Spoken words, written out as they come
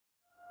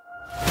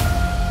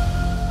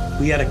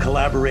We had a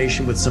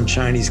collaboration with some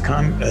Chinese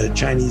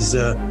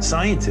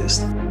scientists.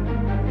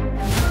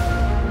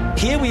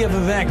 Here we have a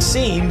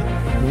vaccine.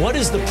 What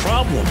is the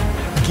problem?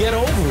 Get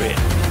over it.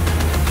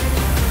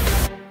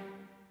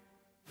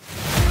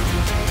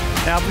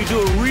 Now, if we do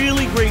a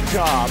really great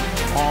job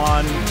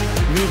on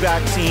new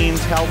vaccines,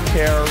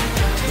 healthcare,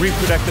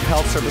 reproductive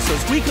health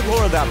services, we could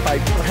lower that by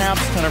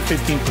perhaps 10 or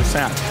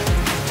 15%.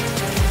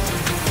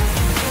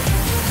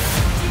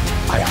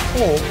 I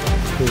hope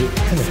that it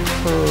can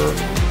occur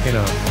in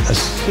a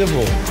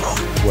civil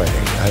way.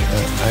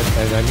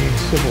 I mean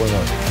civil in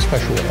a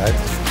special way,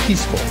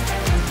 peaceful.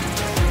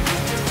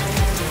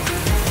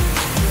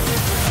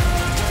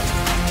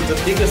 The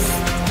biggest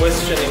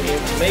question,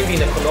 maybe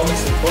in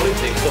economics and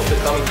politics of the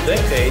coming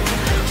decade,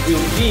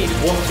 will be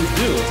what to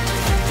do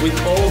with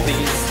all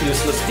these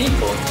useless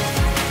people.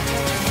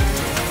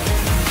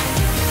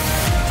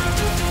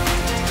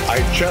 I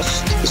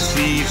just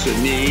see the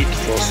need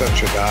for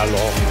such a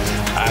dialogue,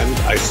 and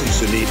I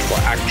see the need for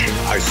action.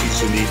 I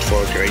see the need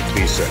for a great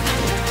reset.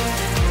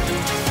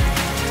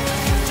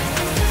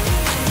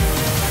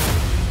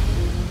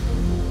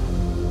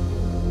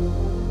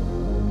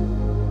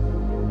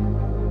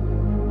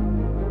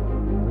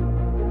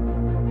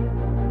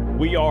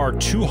 We are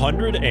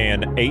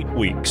 208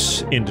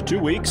 weeks into 2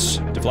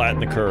 weeks to flatten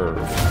the curve.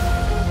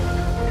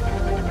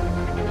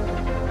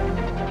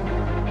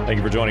 Thank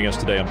you for joining us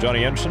today. I'm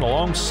Johnny Anderson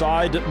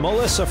alongside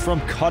Melissa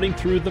from Cutting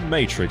Through the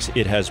Matrix.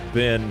 It has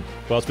been,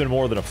 well, it's been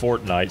more than a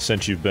fortnight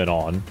since you've been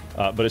on,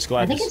 but it's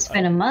glad. I think it's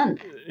been a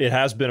month. It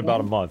has been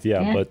about a month,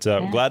 but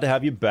glad to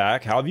have you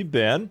back. How have you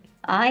been?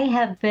 I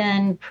have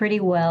been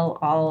pretty well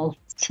all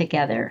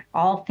together,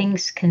 all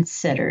things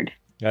considered.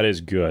 That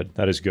is good.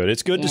 That is good.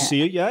 It's good to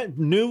see you. Yeah,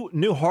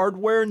 new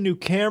hardware, new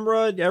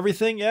camera,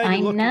 everything. Yeah,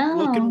 you're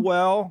looking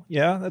well.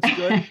 Yeah, that's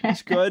good.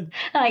 That's good.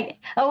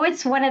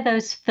 It's one of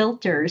those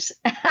filters.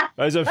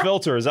 It's a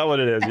filter. Is that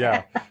what it is?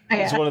 Yeah.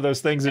 It's one of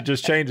those things that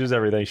just changes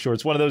everything. Sure.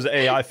 It's one of those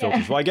AI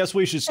filters. Well, I guess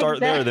we should start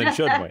there then,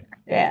 shouldn't we?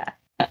 Yeah.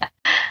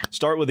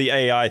 Start with the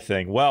AI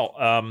thing. Well,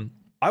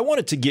 I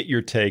wanted to get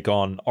your take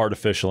on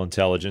artificial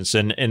intelligence,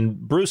 and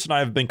Bruce and I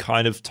have been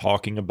kind of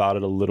talking about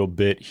it a little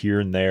bit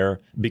here and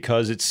there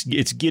because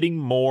it's getting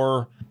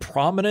more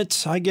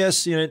prominent, I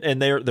guess,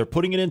 and they're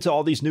putting it into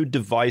all these new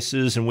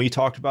devices, and we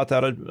talked about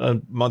that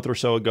a month or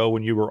so ago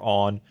when you were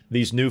on.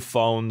 These new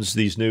phones,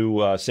 these new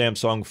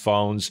Samsung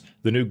phones,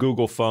 the new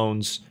Google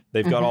phones.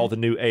 They've got all the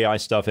new AI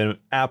stuff, and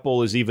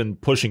Apple is even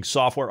pushing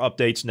software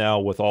updates now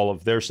with all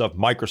of their stuff.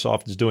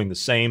 Microsoft is doing the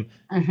same.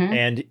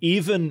 And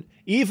even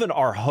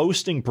our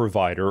hosting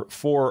provider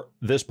for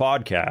this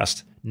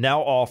podcast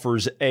now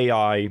offers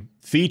AI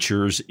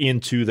features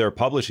into their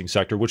publishing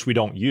sector, which we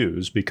don't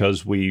use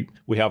because we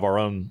have our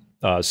own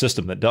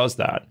system that does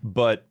that.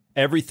 But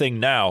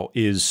everything now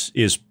is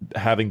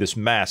having this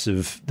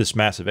massive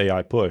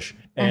AI push.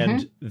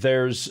 And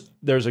there's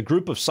a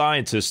group of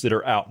scientists that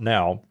are out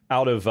now,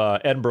 out of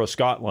Edinburgh,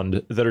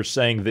 Scotland, that are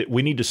saying that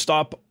we need to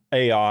stop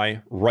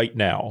AI right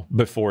now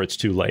before it's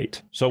too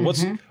late. So I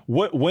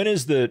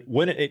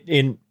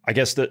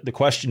guess the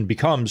question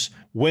becomes,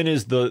 when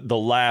is the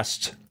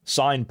last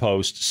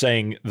signpost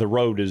saying the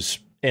road is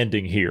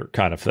ending here,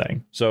 kind of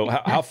thing? So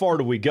how far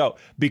do we go?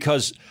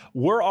 Because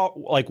we're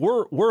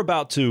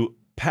about to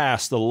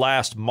pass the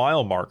last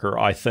mile marker,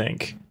 I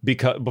think,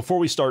 because before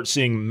we start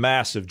seeing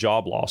massive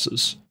job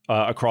losses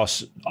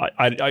across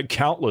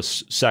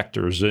countless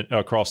sectors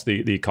across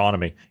the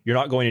economy. You're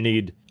not going to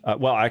need.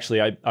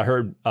 I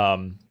heard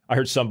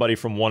somebody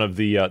from one of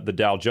the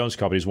Dow Jones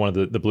companies, one of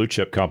the blue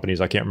chip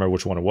companies. I can't remember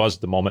which one it was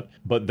at the moment,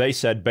 but they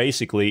said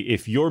basically,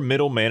 if you're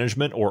middle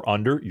management or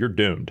under, you're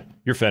doomed.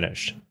 You're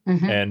finished.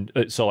 And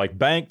so, like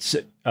banks,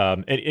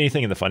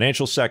 anything in the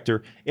financial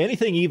sector,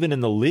 anything even in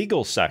the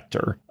legal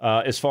sector,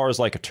 as far as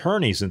like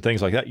attorneys and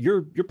things like that,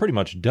 you're pretty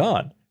much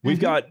done. We've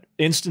got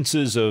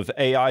instances of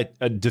AI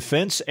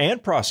defense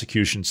and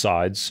prosecution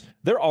sides.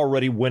 They're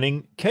already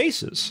winning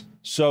cases.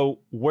 So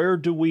where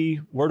do we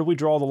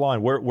draw the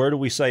line? Where do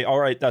we say, all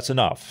right, that's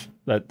enough.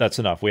 That's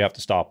enough. We have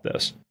to stop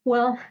this.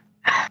 Well,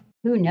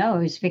 who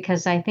knows?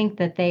 Because I think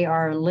that they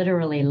are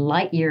literally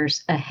light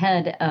years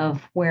ahead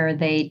of where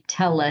they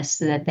tell us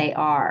that they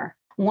are.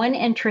 One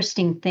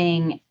interesting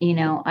thing,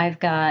 I've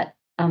got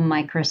a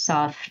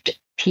Microsoft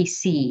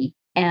PC.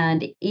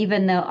 And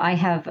even though I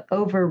have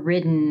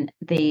overridden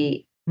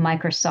the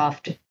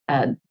Microsoft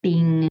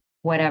Bing,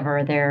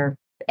 whatever,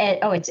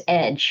 it's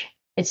Edge.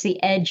 It's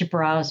the Edge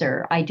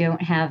browser. I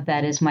don't have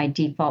that as my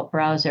default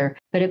browser,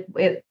 but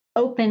it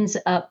opens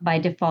up by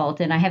default.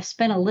 And I have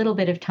spent a little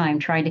bit of time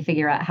trying to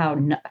figure out how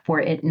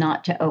for it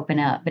not to open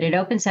up, but it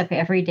opens up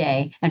every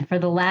day. And for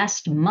the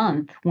last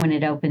month, when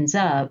it opens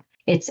up,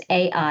 it's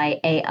AI.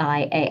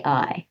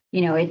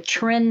 It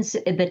trends,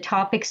 the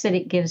topics that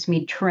it gives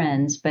me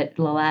trends, but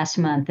the last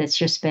month it's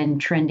just been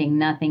trending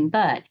nothing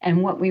but.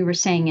 And what we were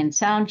saying in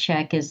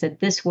Soundcheck is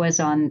that this was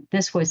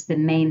the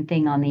main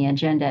thing on the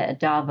agenda at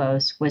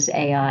Davos was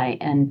AI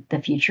and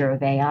the future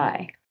of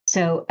AI.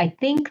 So I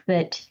think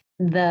that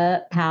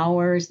the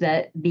powers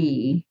that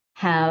be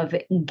have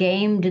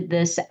gamed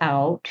this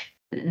out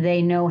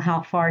they know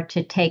how far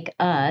to take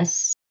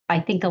us. I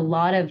think a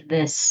lot of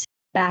this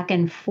back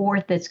and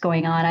forth that's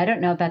going on, I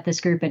don't know about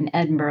this group in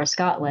Edinburgh,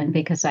 Scotland,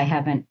 because I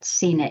haven't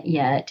seen it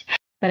yet.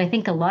 But I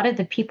think a lot of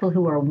the people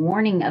who are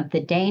warning of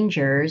the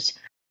dangers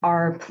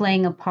are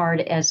playing a part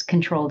as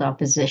controlled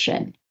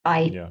opposition.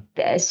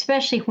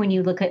 Especially when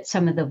you look at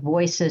some of the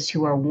voices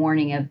who are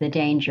warning of the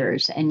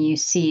dangers and you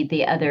see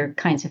the other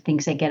kinds of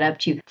things they get up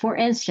to. For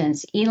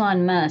instance,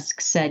 Elon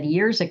Musk said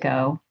years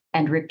ago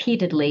and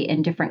repeatedly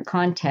in different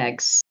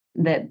contexts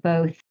that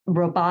both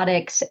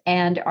robotics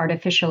and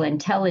artificial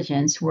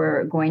intelligence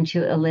were going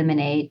to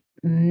eliminate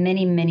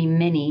many, many,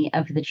 many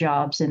of the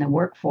jobs in the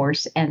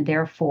workforce, and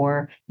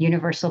therefore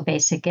universal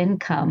basic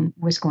income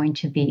was going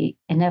to be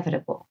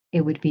inevitable.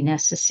 It would be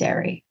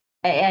necessary.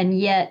 And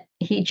yet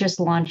he just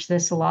launched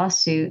this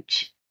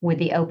lawsuit with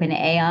the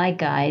OpenAI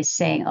guys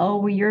saying, oh,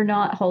 well, you're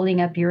not holding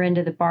up your end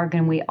of the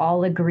bargain. We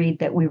all agreed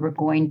that we were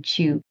going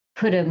to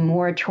put a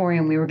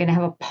moratorium. We were going to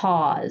have a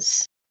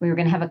pause. We were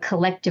going to have a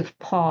collective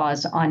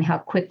pause on how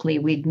quickly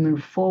we'd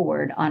move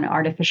forward on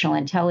artificial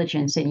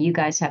intelligence. And you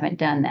guys haven't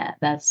done that.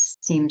 That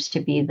seems to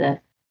be the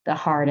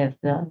heart of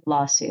the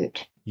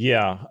lawsuit.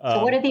 Yeah.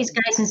 So what are these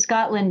guys in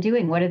Scotland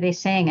doing? What are they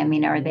saying? I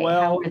mean, how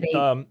are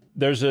they?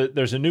 There's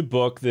a new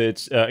book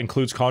that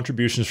includes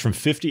contributions from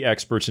 50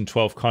 experts in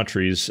 12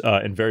 countries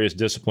in various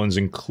disciplines,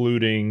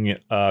 including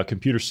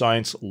computer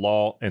science,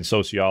 law, and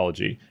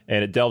sociology.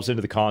 And it delves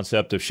into the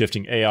concept of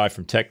shifting AI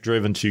from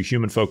tech-driven to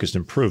human-focused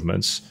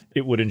improvements.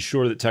 It would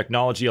ensure that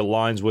technology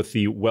aligns with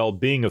the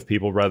well-being of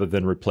people rather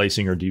than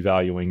replacing or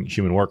devaluing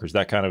human workers.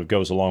 That kind of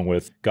goes along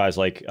with guys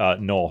like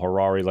Noel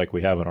Harari, like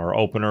we have in our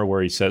opener,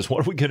 where he says,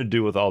 what are we going to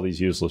do with all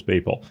these useless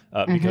people?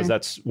 Because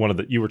that's one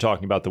of you were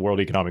talking about the World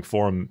Economic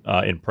Forum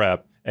in prep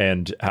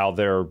and how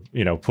they're,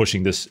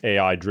 pushing this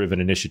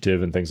AI-driven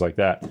initiative and things like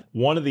that.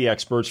 One of the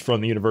experts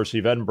from the University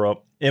of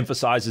Edinburgh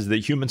emphasizes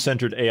that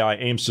human-centered AI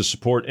aims to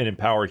support and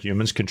empower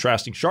humans,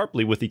 contrasting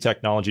sharply with the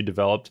technology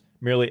developed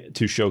merely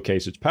to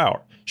showcase its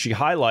power. She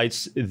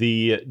highlights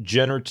the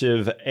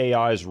generative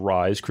AI's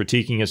rise,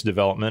 critiquing its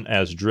development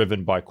as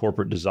driven by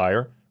corporate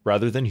desire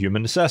rather than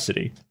human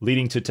necessity,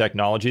 leading to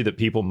technology that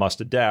people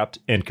must adapt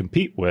and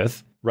compete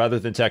with, rather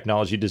than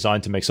technology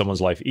designed to make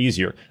someone's life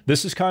easier.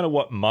 This is kind of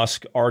what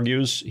Musk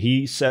argues.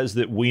 He says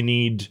that we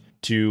need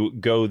to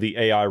go the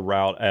AI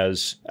route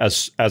as a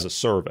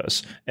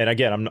service. And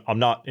again, I'm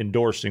not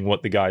endorsing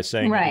what the guy's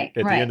saying. Right,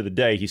 At the end of the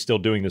day, he's still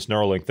doing this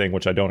Neuralink thing,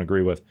 which I don't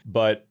agree with.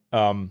 But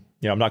I'm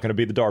not going to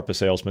be the DARPA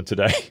salesman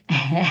today.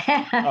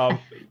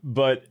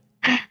 But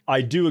I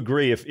do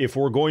agree. If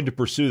we're going to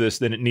pursue this,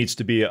 then it needs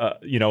to be,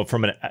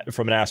 from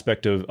an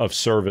aspect of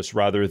service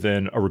rather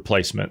than a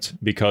replacement.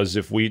 Because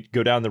if we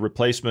go down the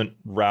replacement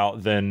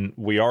route, then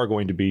we are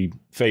going to be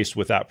faced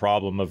with that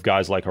problem of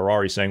guys like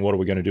Harari saying, "What are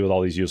we going to do with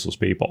all these useless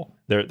people?"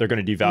 They're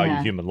going to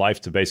devalue human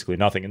life to basically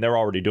nothing, and they're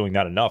already doing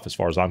that enough, as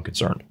far as I'm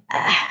concerned.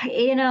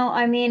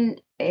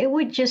 It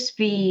would just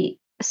be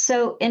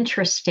so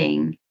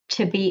interesting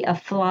to be a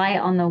fly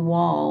on the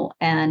wall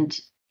and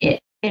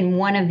in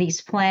one of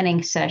these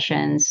planning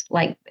sessions,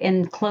 like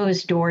in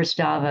closed doors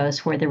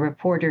Davos, where the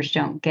reporters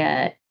don't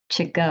get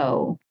to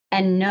go,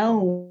 and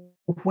know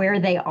where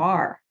they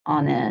are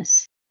on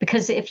this.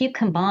 Because if you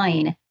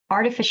combine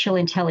artificial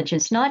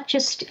intelligence,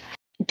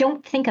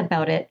 don't think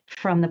about it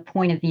from the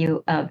point of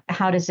view of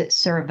how does it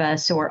serve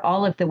us or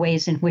all of the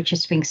ways in which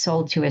it's being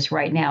sold to us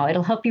right now.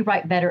 It'll help you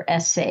write better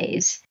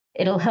essays.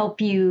 It'll help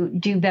you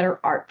do better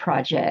art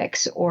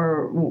projects,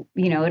 or,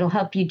 it'll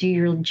help you do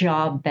your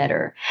job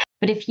better.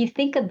 But if you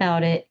think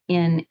about it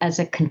as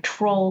a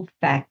control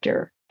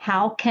factor,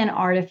 how can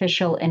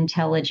artificial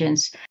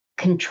intelligence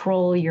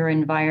control your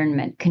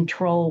environment,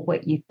 control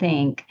what you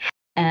think?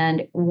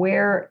 And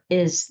where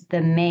is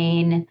the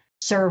main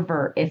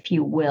server, if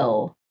you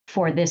will,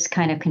 for this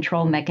kind of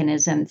control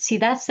mechanism? See,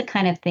 that's the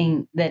kind of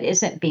thing that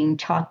isn't being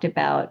talked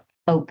about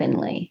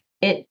openly.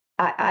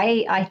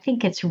 I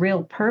think its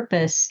real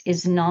purpose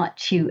is not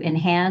to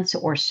enhance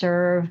or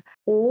serve,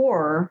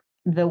 or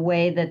the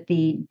way that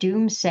the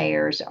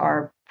doomsayers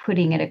are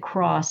putting it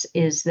across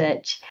is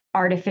that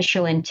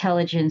artificial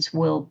intelligence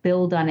will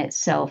build on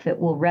itself. It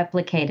will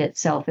replicate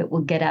itself. It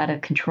will get out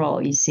of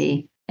control, you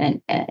see.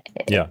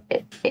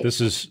 This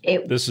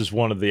is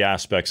one of the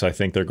aspects I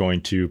think they're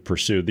going to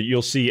pursue. That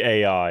you'll see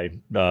AI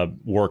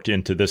worked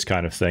into this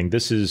kind of thing.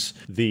 This is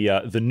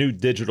the new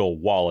digital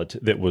wallet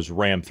that was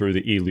rammed through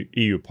the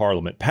EU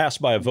Parliament,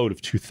 passed by a vote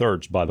of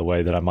 2/3, by the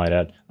way, that I might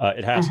add.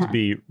 It has to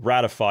be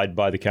ratified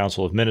by the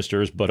Council of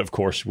Ministers, but of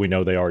course we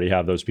know they already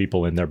have those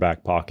people in their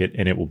back pocket,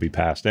 and it will be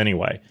passed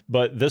anyway.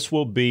 But this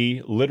will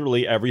be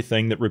literally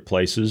everything that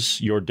replaces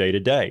your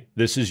day-to-day.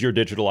 This is your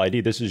digital ID.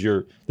 This is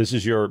your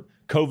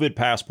COVID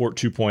Passport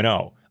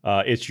 2.0.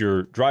 It's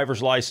your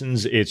driver's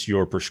license, it's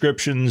your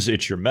prescriptions,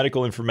 it's your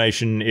medical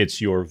information,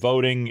 it's your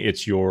voting,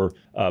 it's your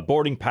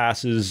boarding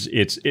passes,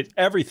 it's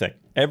everything.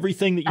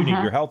 Everything that you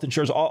need, your health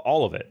insurance,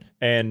 all of it.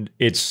 And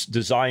it's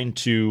designed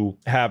to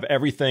have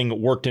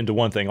everything worked into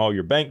one thing, all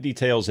your bank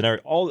details and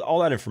all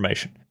that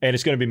information. And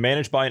it's going to be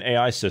managed by an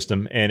AI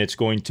system, and it's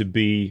going to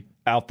be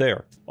out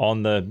there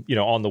on the,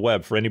 on the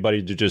web for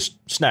anybody to just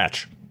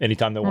snatch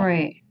anytime they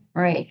want.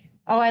 Right.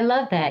 Oh, I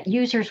love that.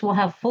 Users will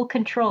have full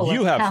control.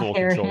 You have full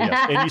control,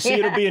 yes. And you see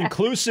it'll be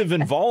inclusive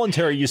and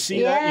voluntary. You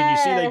see that? And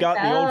you see they got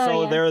the old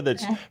fellow there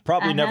that's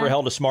probably never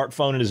held a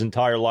smartphone in his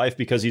entire life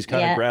because he's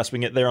kind of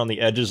grasping it there on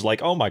the edges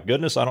like, oh my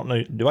goodness, I don't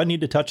know. Do I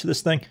need to touch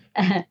this thing?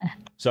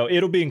 So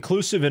it'll be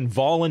inclusive and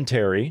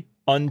voluntary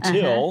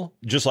until,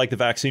 just like the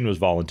vaccine was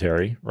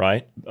voluntary,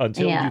 right?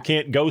 Until you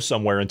can't go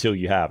somewhere until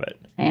you have it.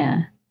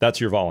 Yeah. That's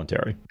your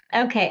voluntary.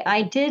 Okay,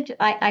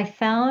 I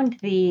found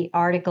the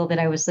article that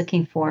I was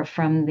looking for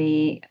from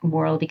the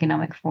World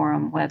Economic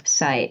Forum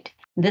website.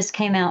 This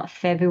came out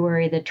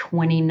February the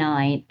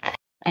 29th,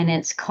 and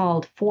it's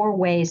called 4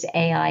 Ways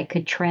AI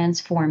Could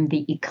Transform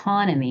the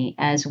Economy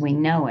as We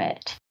Know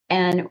It.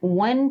 And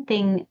one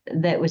thing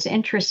that was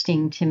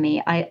interesting to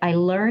me, I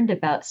learned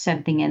about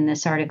something in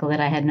this article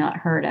that I had not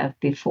heard of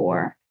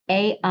before.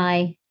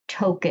 AI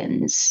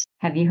tokens.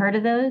 Have you heard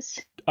of those?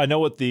 I know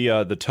what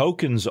the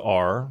tokens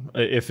are.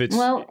 If it's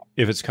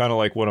kind of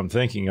like what I'm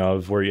thinking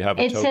of, where you have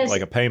a token,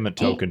 like a payment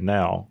token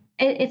now.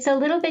 It's a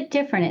little bit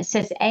different. It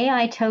says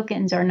AI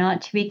tokens are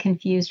not to be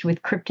confused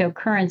with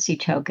cryptocurrency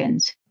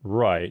tokens.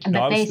 Right. But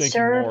no, I was they thinking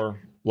serve more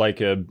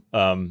like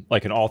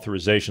like an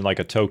authorization, like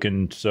a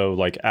token. So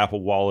like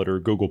Apple Wallet or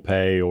Google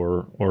Pay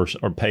or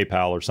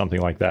PayPal or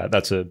something like that.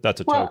 That's a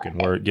token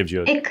where it gives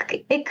you. It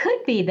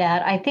could be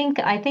that. I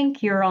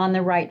think you're on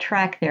the right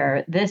track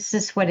there. This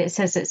is what it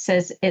says. It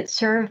says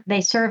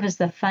they serve as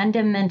the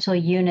fundamental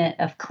unit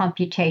of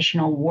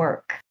computational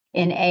work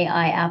in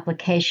AI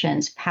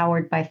applications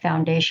powered by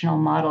foundational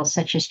models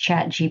such as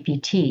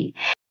ChatGPT.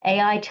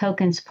 AI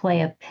tokens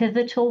play a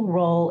pivotal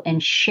role in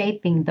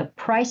shaping the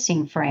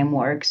pricing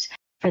frameworks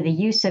for the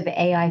use of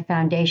AI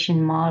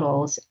foundation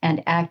models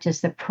and act as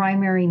the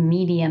primary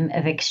medium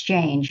of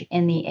exchange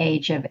in the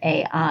age of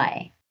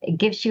AI. It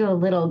gives you a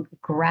little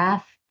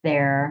graph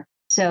there.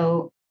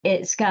 So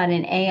it's got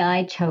an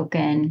AI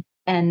token,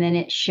 and then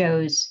it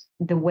shows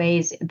the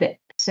ways that,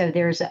 so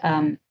there's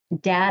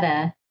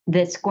data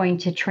that's going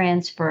to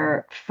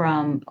transfer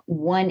from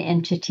one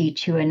entity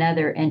to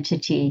another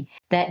entity.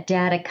 That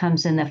data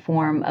comes in the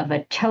form of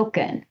a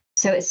token.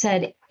 So it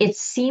said it's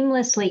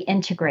seamlessly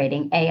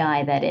integrating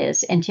AI, that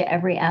is, into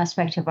every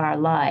aspect of our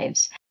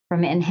lives,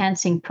 from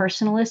enhancing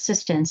personal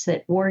assistants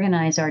that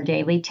organize our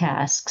daily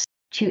tasks,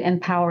 to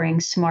empowering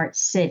smart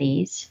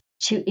cities,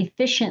 to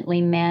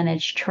efficiently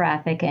manage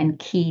traffic and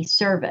key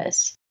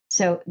service.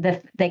 So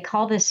they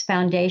call this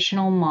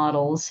foundational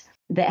models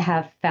that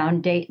have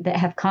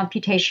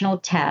computational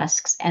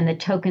tasks, and the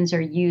tokens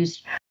are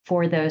used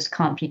for those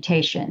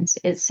computations.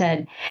 It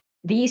said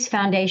these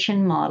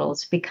foundation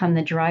models become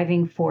the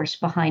driving force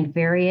behind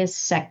various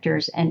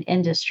sectors and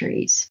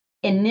industries.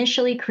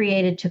 Initially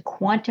created to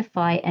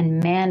quantify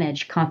and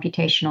manage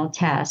computational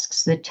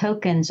tasks, the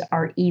tokens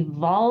are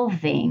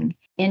evolving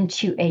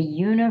into a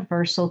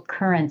universal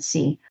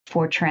currency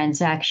for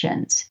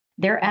transactions.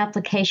 Their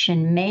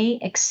application may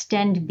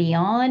extend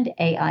beyond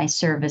AI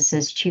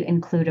services to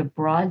include a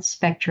broad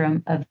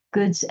spectrum of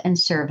goods and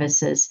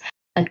services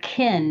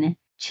akin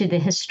to the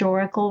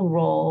historical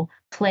role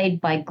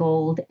played by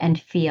gold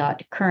and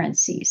fiat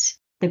currencies.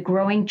 The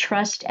growing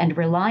trust and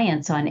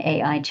reliance on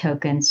AI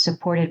tokens,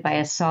 supported by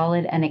a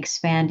solid and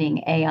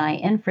expanding AI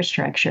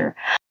infrastructure,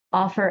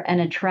 offer an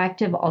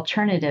attractive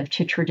alternative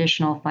to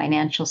traditional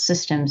financial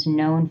systems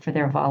known for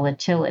their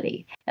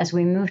volatility. As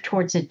we move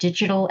towards a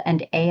digital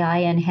and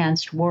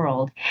AI-enhanced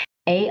world,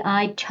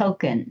 AI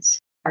tokens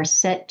are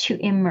set to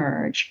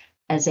emerge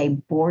as a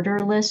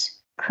borderless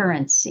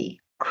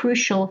currency,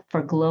 crucial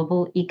for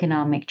global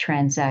economic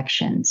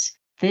transactions.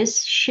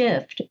 This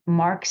shift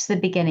marks the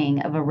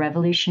beginning of a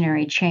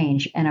revolutionary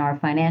change in our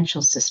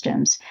financial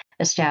systems,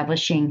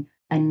 establishing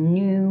a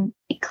new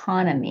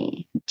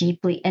economy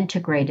deeply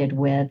integrated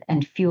with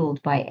and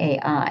fueled by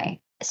AI.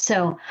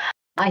 So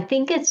I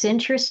think it's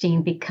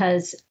interesting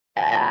because,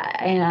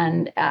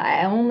 and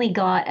I only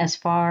got as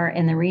far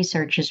in the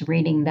research as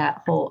reading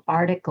that whole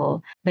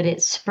article, but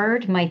it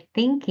spurred my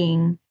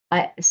thinking.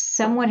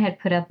 Someone had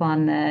put up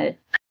on the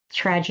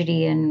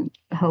Tragedy and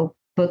Hope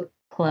Book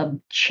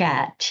Club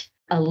chat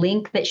a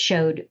link that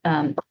showed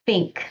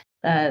Fink,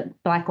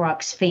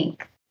 BlackRock's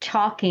Fink,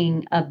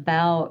 talking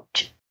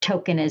about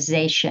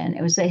tokenization.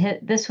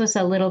 This was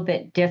a little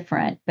bit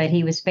different, but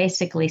he was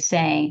basically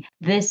saying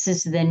this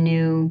is the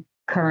new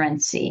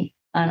currency.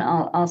 And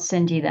I'll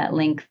send you that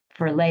link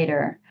for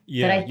later.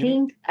 Yeah,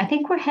 but I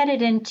think we're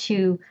headed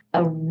into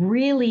a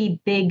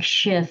really big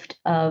shift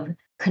of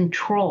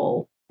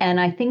control. And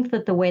I think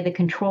that the way the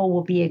control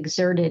will be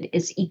exerted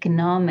is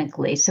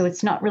economically. So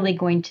it's not really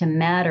going to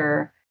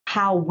matter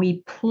how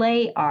we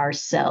play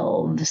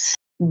ourselves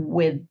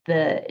with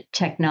the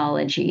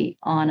technology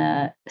on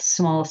a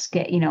small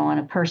scale, on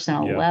a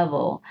personal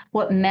level.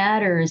 What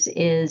matters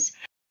is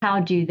how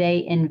have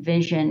they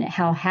envisioned,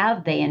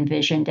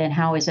 and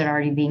how is it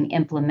already being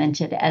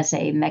implemented as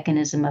a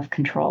mechanism of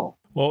control?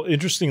 Well,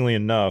 interestingly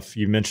enough,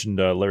 you mentioned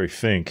Larry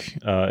Fink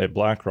at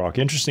BlackRock.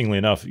 Interestingly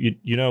enough,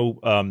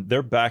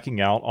 they're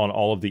backing out on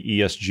all of the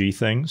ESG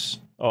things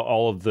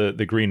all of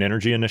the green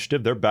energy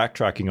initiative, they're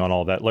backtracking on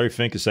all of that. Larry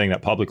Fink is saying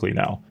that publicly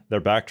now.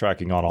 They're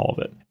backtracking on all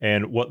of it.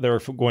 And what they're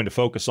going to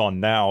focus on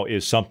now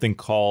is something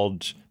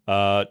called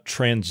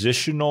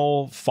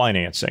transitional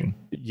financing.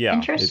 Yeah.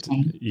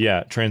 Interesting.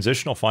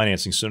 Transitional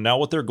financing. So now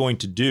what they're going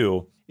to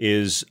do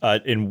is,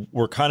 and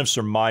we're kind of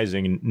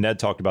surmising, and Ned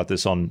talked about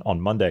this on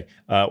Monday,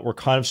 we're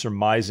kind of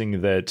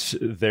surmising that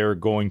they're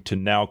going to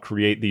now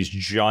create these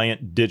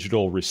giant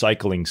digital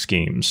recycling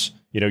schemes,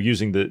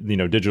 using the,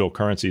 digital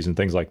currencies and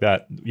things like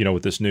that,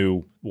 with this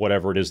new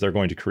whatever it is they're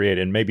going to create.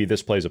 And maybe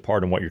this plays a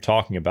part in what you're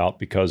talking about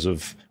because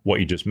of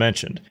what you just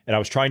mentioned. And I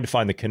was trying to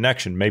find the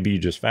connection. Maybe you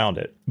just found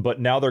it. But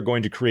now they're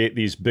going to create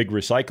these big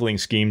recycling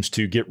schemes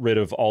to get rid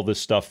of all this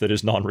stuff that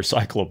is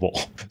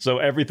non-recyclable. So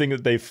everything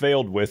that they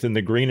failed with in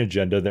the green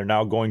agenda, they're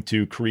now going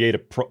to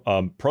create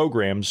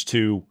programs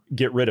to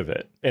get rid of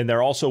it. And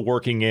they're also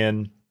working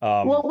in...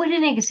 what would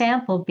an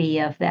example be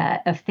of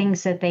that, of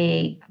things that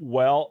they...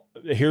 Well,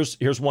 here's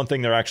one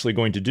thing they're actually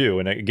going to do.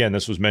 And again,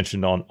 this was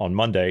mentioned on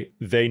Monday.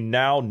 They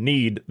now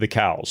need the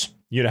cows.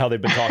 You know how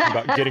they've been talking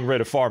about getting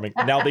rid of farming.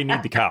 Now they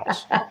need the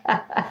cows.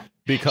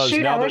 Because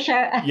now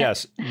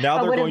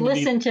they're going to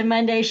listen to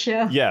Monday's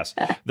show. Yes.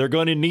 They're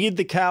going to need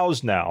the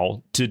cows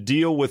now to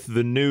deal with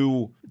the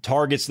new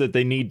targets that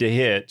they need to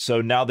hit.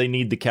 So now they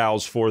need the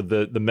cows for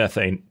the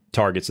methane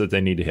targets that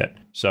they need to hit.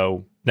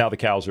 So now the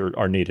cows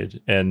are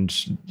needed. And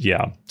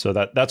so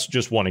that's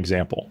just one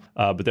example.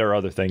 But there are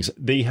other things.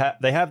 They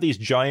have these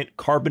giant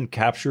carbon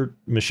capture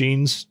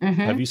machines.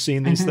 Mm-hmm. Have you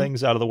seen these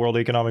things out of the World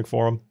Economic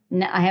Forum?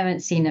 No, I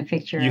haven't seen a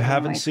picture. You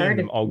haven't seen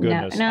them? Oh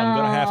goodness. No. I'm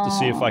going to have to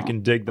see if I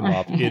can dig them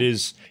up. It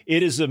is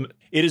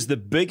the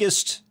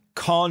biggest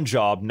con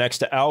job next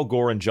to Al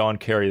Gore and John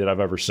Kerry that I've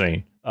ever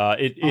seen.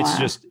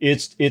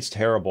 It's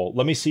terrible.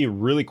 Let me see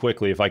really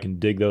quickly if I can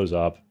dig those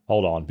up.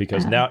 Hold on,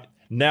 because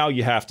now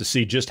you have to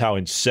see just how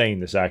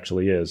insane this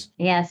actually is.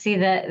 Yeah, see,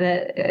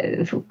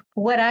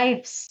 what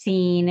I've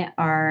seen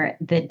are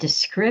the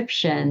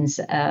descriptions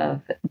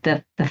of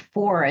the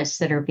forests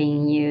that are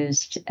being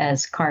used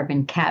as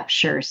carbon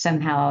capture.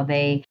 Somehow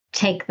they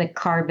take the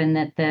carbon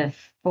that the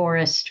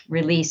forest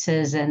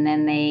releases and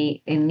then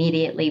they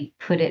immediately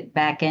put it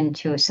back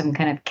into some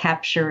kind of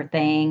capture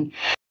thing.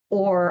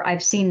 Or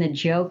I've seen the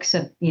jokes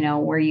of,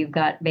 where you've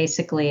got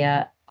basically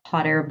a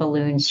hot air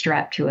balloon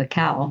strapped to a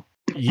cow.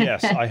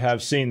 Yes, I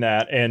have seen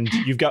that. And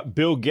you've got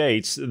Bill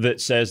Gates that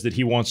says that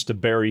he wants to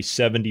bury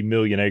 70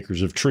 million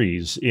acres of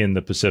trees in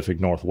the Pacific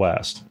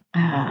Northwest.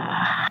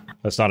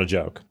 That's not a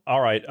joke.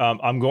 All right,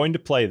 I'm going to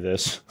play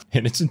this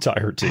in its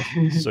entirety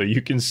so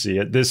you can see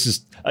it. This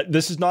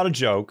is not a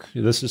joke.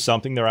 This is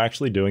something they're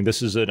actually doing.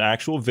 This is an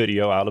actual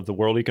video out of the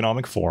World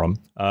Economic Forum.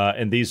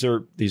 And these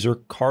are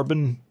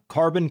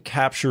carbon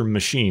capture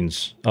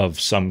machines of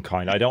some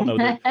kind. I don't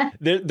know.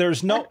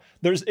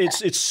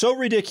 It's so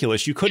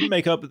ridiculous. You couldn't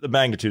make up the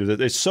magnitude of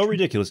it. It's so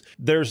ridiculous.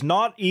 There's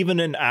not even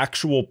an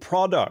actual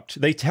product.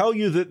 They tell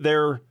you that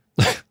they're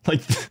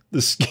like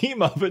the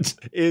scheme of it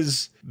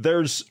is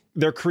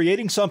they're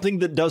creating something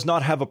that does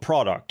not have a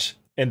product.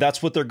 And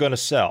that's what they're going to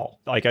sell.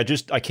 Like I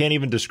can't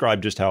even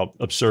describe just how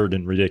absurd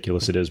and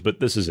ridiculous it is, but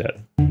this is it.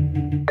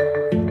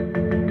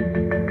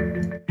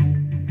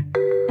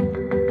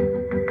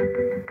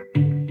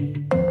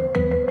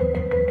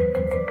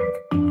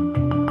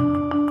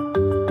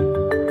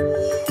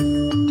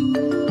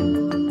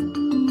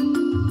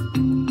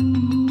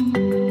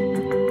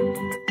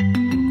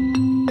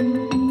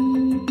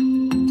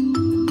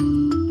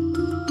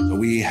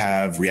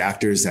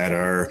 Reactors that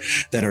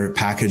are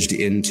packaged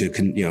into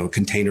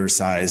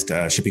container-sized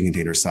shipping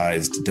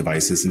container-sized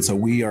devices, and so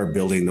we are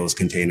building those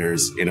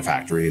containers in a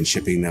factory and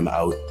shipping them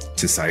out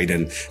to site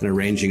and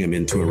arranging them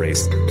into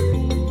arrays.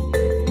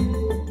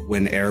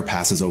 When air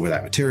passes over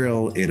that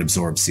material, it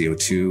absorbs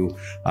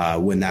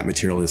CO2. When that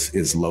material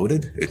is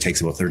loaded, it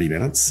takes about 30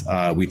 minutes.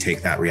 We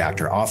take that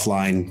reactor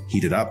offline,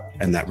 heat it up,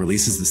 and that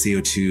releases the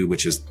CO2,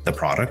 which is the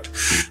product.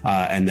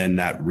 And then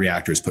that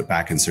reactor is put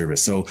back in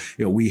service. So,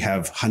 we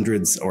have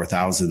hundreds or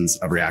thousands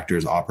of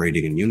reactors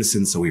operating in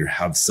unison. So we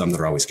have some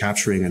that are always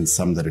capturing and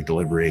some that are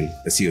delivering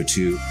the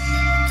CO2.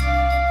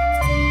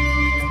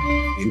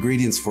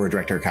 Ingredients for a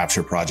direct air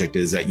capture project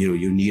is that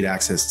you need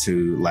access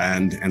to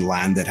land and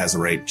land that has the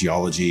right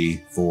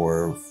geology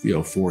for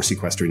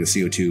sequestering the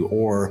CO2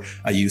 or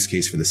a use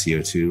case for the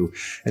CO2.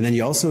 And then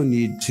you also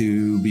need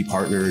to be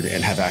partnered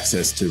and have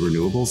access to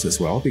renewables as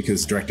well,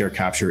 because direct air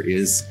capture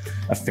is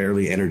a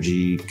fairly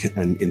energy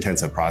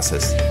intensive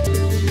process.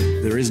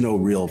 There is no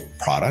real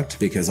product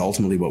because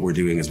ultimately what we're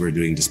doing is we're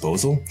doing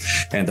disposal.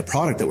 And the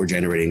product that we're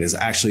generating is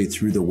actually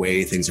through the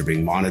way things are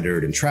being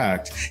monitored and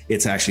tracked.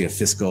 It's actually a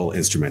fiscal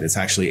instrument. It's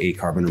actually a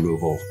carbon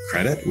removal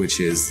credit, which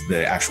is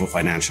the actual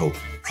financial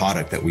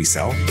product that we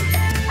sell.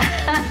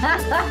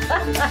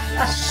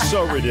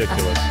 So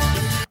ridiculous.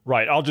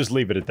 Right. I'll just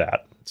leave it at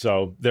that.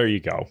 So there you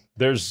go.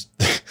 There's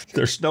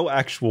no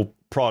actual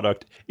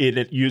product.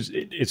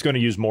 It's going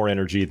to use more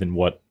energy than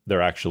what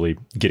they're actually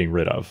getting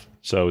rid of.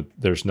 So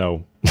there's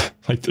no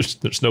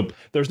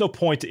there's no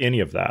point to any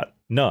of that.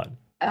 None.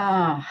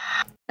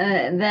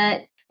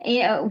 That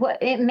What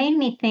it made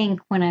me think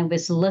when I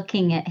was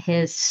looking at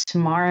his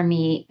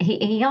smarmy,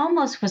 he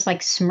almost was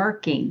like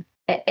smirking.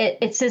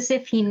 It's as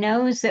if he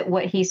knows that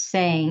what he's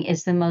saying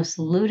is the most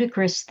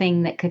ludicrous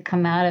thing that could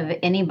come out of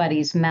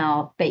anybody's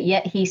mouth, but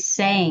yet he's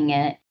saying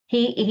it.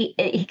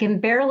 He can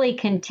barely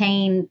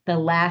contain the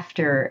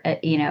laughter,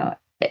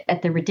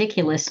 at the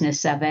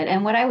ridiculousness of it.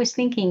 And what I was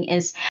thinking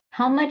is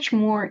how much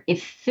more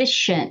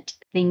efficient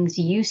things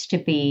used to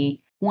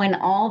be when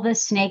all the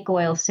snake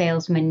oil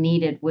salesman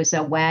needed was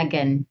a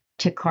wagon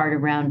to cart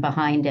around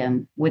behind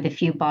him with a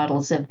few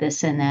bottles of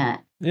this and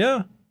that.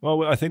 Yeah.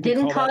 Well, I think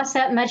didn't cost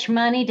that much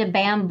money to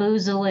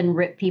bamboozle and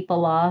rip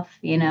people off,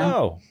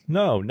 No.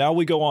 Now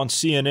we go on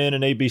CNN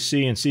and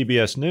ABC and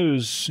CBS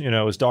News,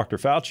 as Dr.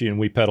 Fauci, and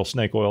we peddle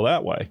snake oil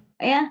that way.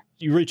 Yeah.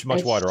 You reach a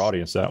much wider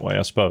audience that way,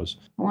 I suppose.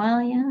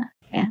 Well, yeah.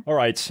 Yeah. All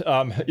right.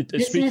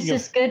 Business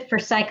is good for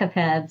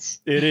psychopaths.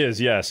 It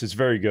is, yes. It's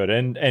very good.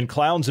 And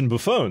clowns and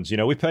buffoons.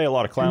 We pay a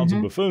lot of clowns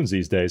and buffoons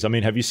these days. I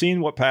mean, have you seen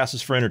what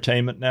passes for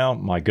entertainment now?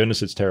 My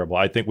goodness, it's terrible.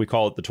 I think we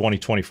call it the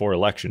 2024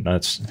 election.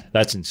 That's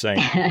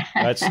insane.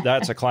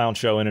 That's a clown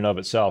show in and of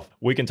itself.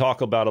 We can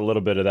talk about a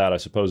little bit of that, I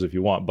suppose, if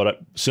you want.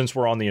 But since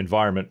we're on the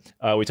environment,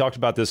 we talked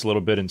about this a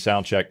little bit in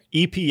Soundcheck.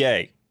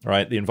 EPA.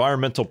 Right, the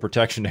Environmental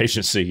Protection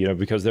Agency,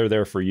 because they're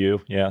there for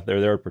you. Yeah, they're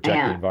there to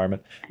protect the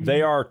environment.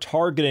 They are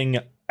targeting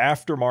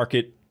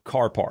aftermarket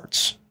car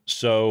parts.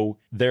 So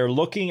they're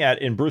looking at,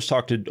 and Bruce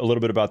talked a little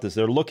bit about this,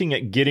 they're looking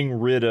at getting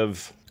rid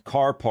of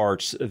car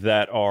parts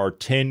that are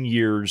 10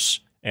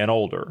 years and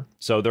older.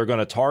 So they're going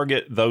to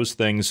target those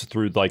things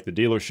through like the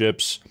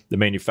dealerships, the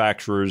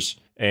manufacturers,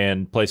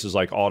 and places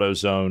like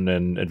AutoZone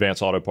and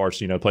Advanced Auto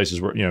Parts, places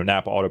where,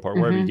 Napa Auto Parts,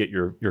 wherever you get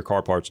your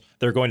car parts.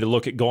 They're going to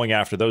look at going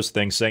after those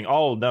things, saying,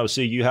 oh, no,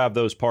 see, you have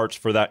those parts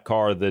for that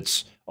car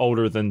that's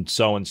older than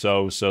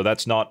so-and-so, so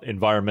that's not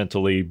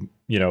environmentally,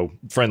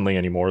 friendly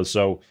anymore.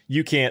 So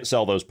you can't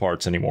sell those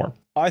parts anymore.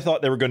 I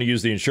thought they were going to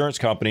use the insurance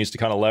companies to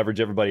kind of leverage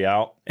everybody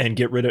out and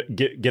get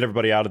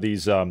everybody out of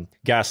these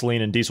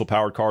gasoline and diesel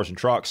powered cars and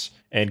trucks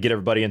and get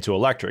everybody into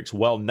electrics.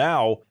 Well,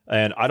 now,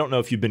 and I don't know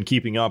if you've been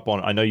keeping up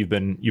on, I know you've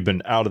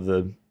been out of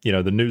the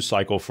the news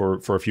cycle for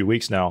a few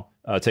weeks now,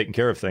 taking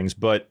care of things,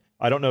 but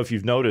I don't know if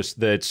you've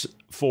noticed that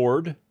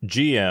Ford,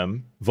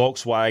 GM,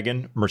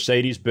 Volkswagen,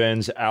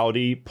 Mercedes-Benz,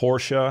 Audi,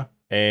 Porsche,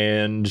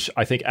 and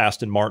I think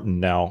Aston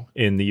Martin now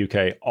in the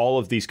UK, all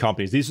of these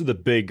companies, these are the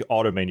big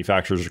auto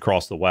manufacturers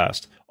across the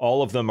West.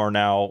 All of them are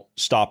now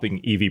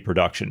stopping EV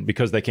production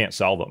because they can't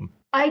sell them.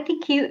 I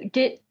think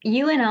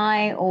you and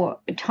I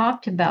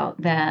talked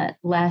about that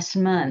last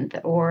month,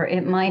 or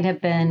it might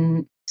have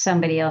been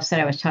somebody else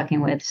that I was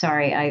talking with.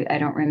 Sorry, I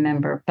don't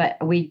remember, but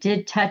we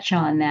did touch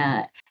on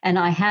that, and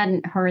I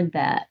hadn't heard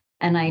that.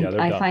 And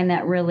I find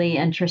that really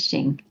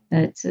interesting.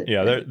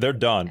 They're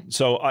done.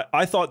 So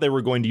I thought they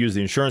were going to use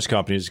the insurance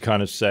companies to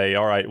kind of say,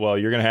 all right, well,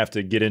 you're going to have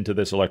to get into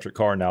this electric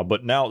car now.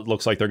 But now it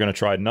looks like they're going to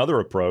try another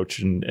approach.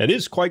 And it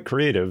is quite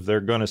creative. They're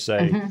going to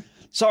say,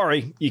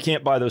 sorry, you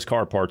can't buy those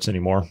car parts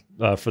anymore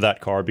for that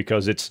car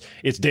because it's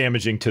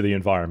damaging to the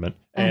environment.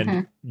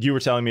 And you were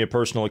telling me a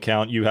personal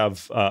account, you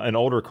have an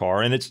older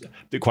car, and it's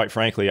quite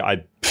frankly,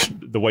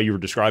 the way you were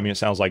describing it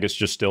sounds like it's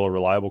just still a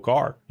reliable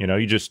car.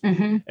 You just,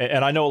 and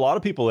I know a lot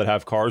of people that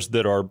have cars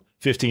that are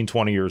 15,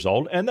 20 years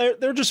old, and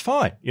they're just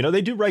fine.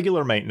 They do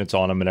regular maintenance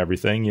on them and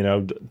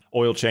everything,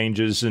 oil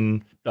changes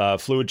and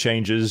fluid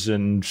changes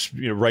and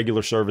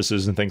regular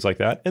services and things like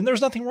that. And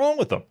there's nothing wrong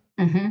with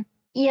them.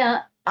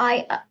 Yeah.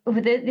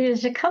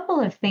 There's a couple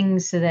of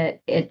things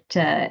that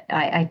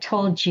I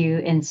told you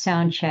in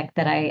Soundcheck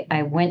that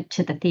I went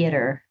to the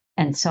theater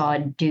and saw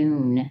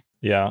Dune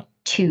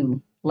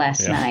 2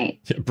 last night.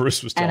 Yeah,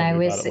 Bruce was telling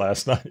me about it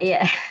last night.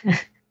 Yeah.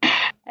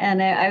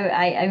 And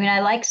I mean, I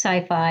like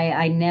sci-fi.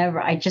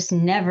 I just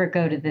never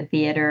go to the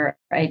theater.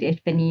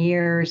 It's been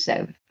years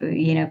of,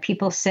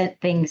 people sent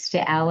things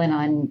to Alan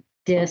on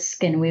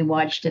disc and we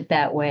watched it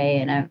that way.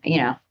 And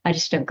I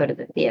just don't go to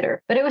the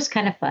theater, but it was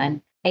kind of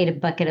fun. Ate a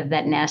bucket of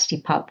that nasty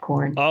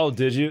popcorn. Oh,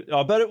 did you?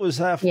 I'll bet it was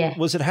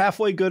Was it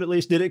halfway good at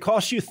least? Did it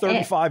cost you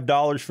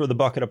 $35 for the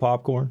bucket of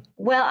popcorn?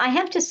 Well, I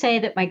have to say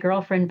that my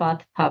girlfriend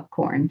bought the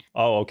popcorn.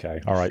 Oh, okay.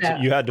 All right. So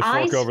you had to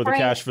fork over the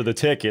cash for the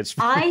tickets.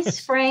 I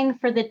sprang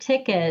for the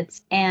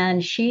tickets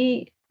and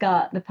she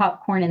got the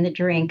popcorn and the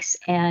drinks.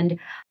 And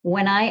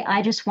when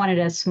I just wanted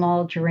a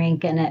small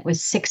drink and it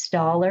was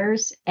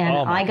 $6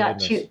 and I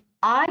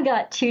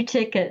got two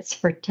tickets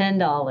for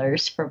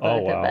 $10 for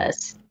both of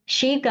us.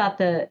 She got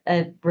the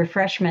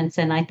refreshments,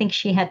 and I think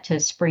she had to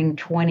spring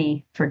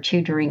 20 for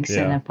 2 drinks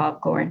and a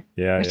popcorn.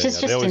 Which is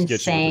just they always insane.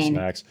 Get you with the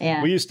snacks.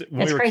 Yeah. We used to,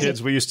 when we were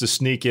kids, we used to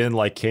sneak in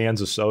like cans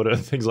of soda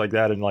and things like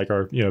that in like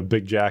our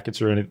big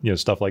jackets or any,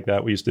 stuff like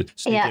that. We used to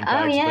sneak in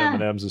bags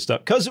of M&Ms and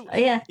stuff. Because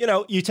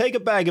you take a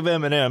bag of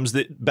M&Ms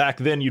that back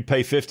then you'd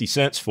pay 50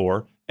 cents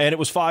for. And it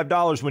was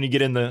 $5 when you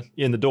get in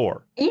the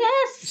door. Yes.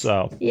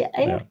 So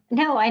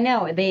no, I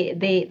know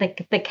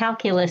the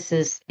calculus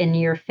is in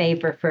your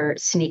favor for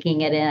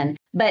sneaking it in.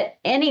 But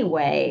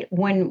anyway,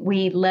 when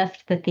we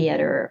left the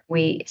theater,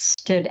 we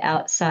stood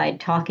outside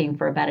talking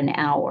for about an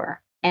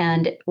hour.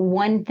 And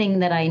one thing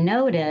that I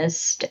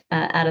noticed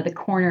out of the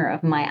corner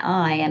of my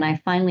eye, and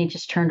I finally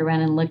just turned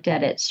around and looked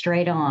at it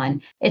straight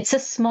on, it's a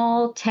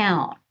small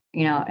town.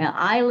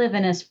 I live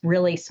in a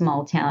really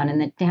small town, and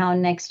the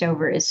town next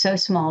over is so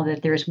small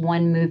that there's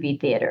one movie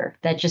theater.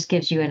 That just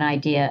gives you an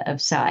idea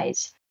of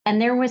size. And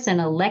there was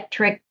an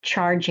electric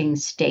charging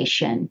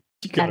station.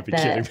 You gotta be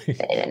kidding me.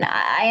 And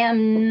I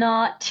am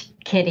not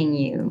kidding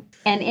you.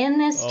 And in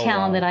this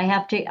town that I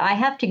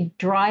have to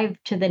drive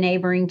to the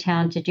neighboring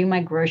town to do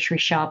my grocery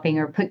shopping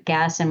or put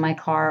gas in my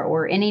car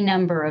or any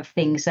number of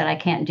things that I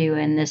can't do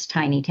in this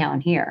tiny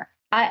town here.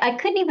 I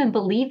couldn't even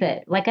believe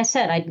it. Like I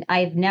said,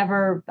 I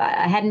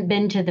hadn't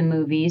been to the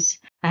movies.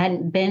 I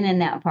hadn't been in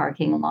that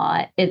parking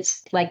lot.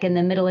 It's like in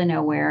the middle of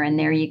nowhere. And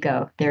there you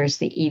go. There's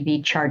the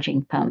EV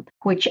charging pump,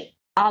 which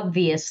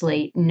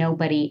obviously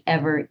nobody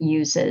ever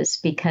uses,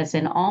 because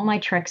in all my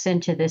treks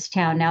into this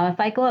town, now if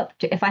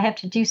I have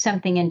to do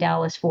something in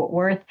Dallas Fort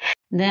Worth,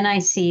 then I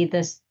see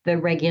the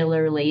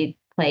regularly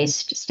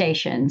placed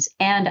stations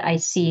and I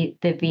see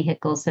the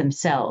vehicles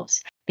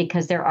themselves,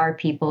 because there are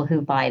people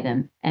who buy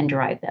them and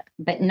drive them,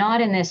 but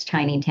not in this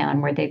tiny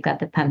town where they've got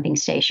the pumping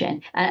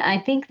station. And I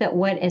think that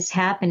what is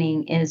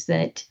happening is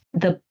that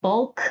the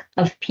bulk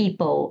of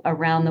people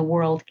around the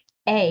world,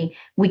 they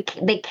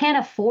can't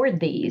afford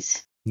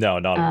these. No,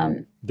 not at all.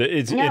 And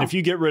if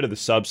you get rid of the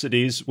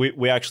subsidies,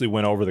 we actually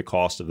went over the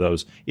cost of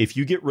those. If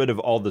you get rid of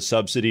all the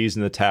subsidies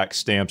and the tax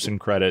stamps and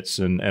credits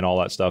and all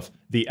that stuff,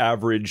 the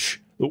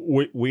average,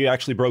 we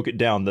actually broke it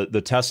down.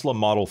 The Tesla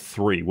Model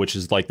 3, which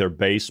is like their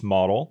base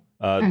model,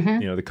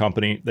 the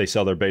company, they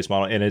sell their base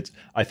model, and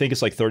I think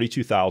it's like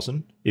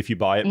 $32,000 if you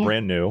buy it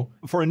brand new.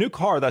 For a new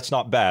car, that's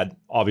not bad.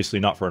 Obviously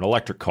not for an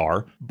electric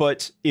car.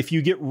 But if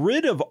you get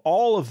rid of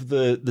all of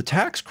the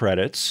tax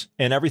credits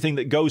and everything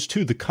that goes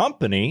to the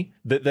company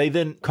that they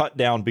then cut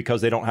down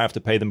because they don't have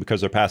to pay them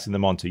because they're passing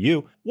them on to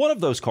you, one of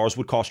those cars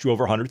would cost you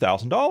over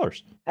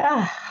 $100,000.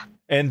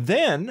 And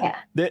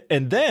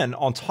then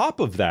on top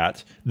of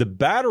that, the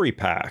battery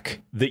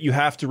pack that you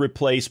have to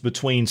replace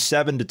between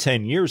 7 to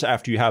 10 years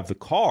after you have the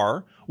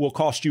car will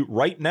cost you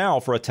right now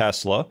for a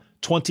Tesla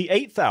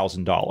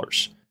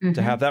 $28,000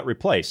 to have that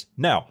replaced.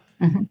 Now,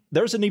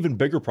 there's an even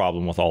bigger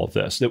problem with all of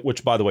this,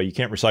 which, by the way, you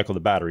can't recycle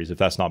the batteries if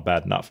that's not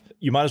bad enough.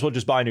 You might as well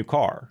just buy a new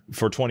car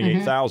for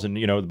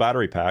 $28,000, the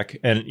battery pack.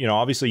 And,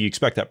 obviously you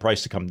expect that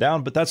price to come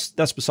down, but that's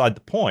beside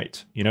the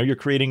point. You're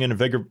creating a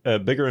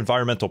bigger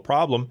environmental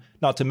problem,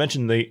 not to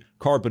mention the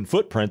carbon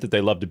footprint that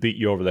they love to beat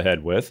you over the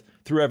head with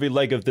through every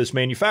leg of this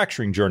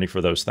manufacturing journey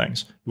for those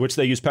things, which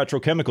they use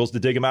petrochemicals to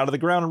dig them out of the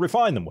ground and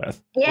refine them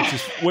with,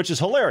 which is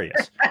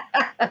hilarious.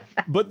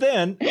 But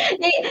then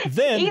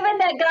even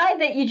that guy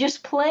that you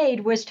just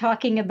played was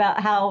talking about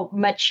how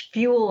much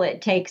fuel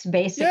it takes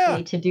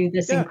basically to do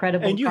this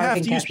incredible and you carbon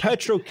have to use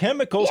capture.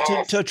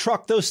 petrochemicals to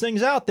truck those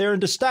things out there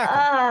and to stack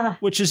them,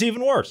 which is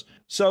even worse.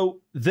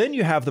 So then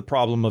you have the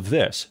problem of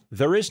this.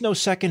 There is no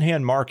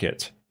secondhand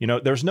market.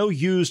 There's no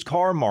used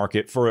car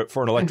market for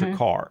an electric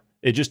car.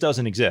 It just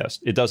doesn't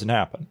exist. It doesn't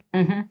happen.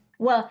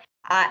 Well,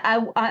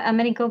 I'm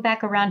going to go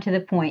back around to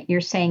the point.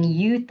 You're saying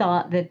you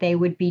thought that they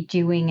would be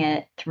doing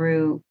it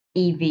through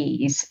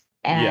EVs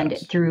and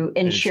through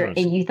insurance,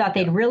 and you thought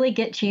they'd really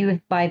get to you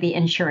by the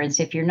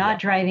insurance. If you're not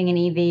driving an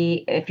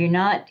EV, if you're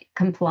not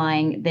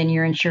complying, then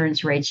your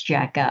insurance rates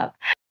jack up.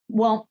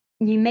 Well,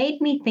 you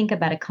made me think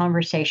about a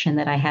conversation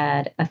that I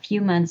had a few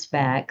months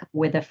back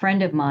with a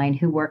friend of mine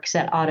who works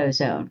at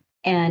AutoZone.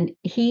 And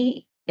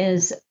he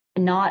is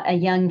not a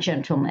young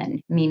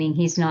gentleman, meaning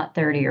he's not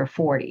 30 or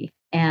 40.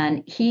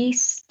 And he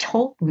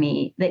told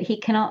me that he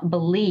cannot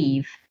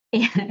believe.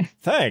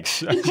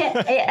 Thanks.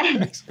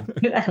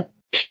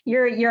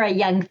 You're a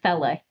young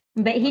fella.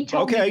 But he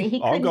told me that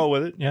he I'll go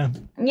with it. Yeah.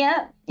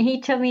 Yeah.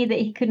 He told me that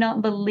he could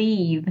not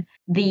believe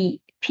the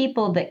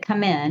people that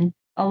come in,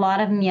 a lot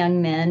of them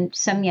young men,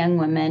 some young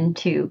women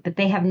too, but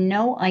they have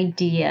no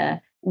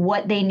idea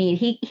what they need.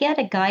 He had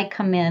a guy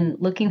come in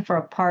looking for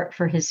a part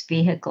for his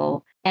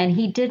vehicle, and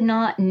he did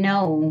not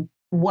know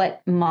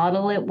what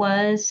model it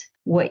was,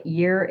 what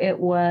year it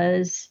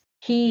was.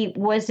 He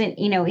wasn't,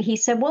 he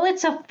said, well,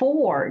 it's a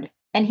Ford.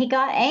 And he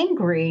got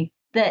angry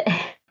that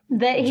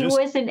he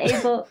wasn't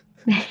able.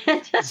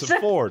 It's a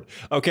Ford.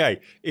 Okay.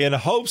 In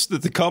hopes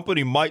that the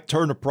company might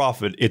turn a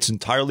profit, it's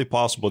entirely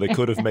possible they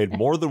could have made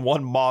more than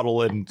one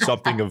model in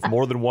something of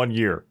more than 1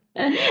 year.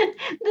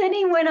 Then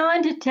he went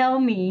on to tell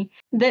me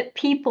that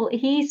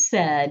he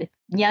said,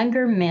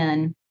 younger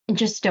men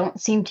just don't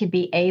seem to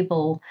be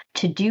able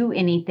to do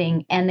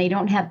anything, and they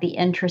don't have the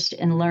interest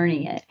in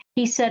learning it.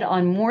 He said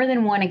on more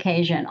than one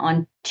occasion,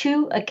 on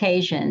 2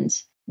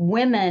 occasions,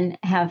 women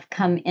have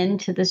come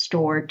into the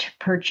store to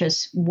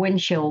purchase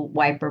windshield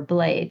wiper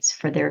blades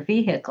for their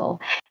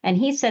vehicle. And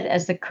he said,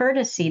 as the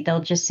courtesy,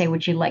 they'll just say,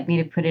 would you like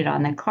me to put it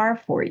on the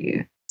car for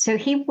you? So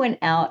he went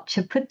out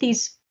to put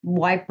these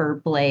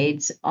wiper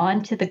blades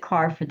onto the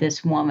car for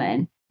this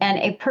woman. And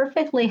a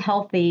perfectly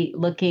healthy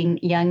looking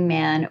young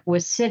man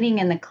was sitting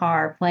in the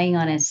car playing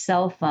on his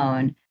cell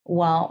phone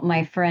while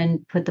my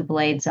friend put the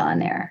blades on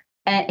there.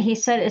 And he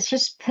said, it's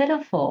just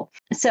pitiful.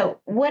 So,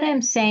 what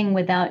I'm saying,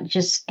 without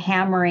just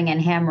hammering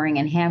and hammering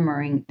and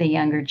hammering the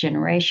younger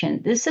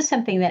generation, this is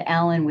something that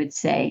Alan would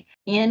say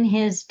in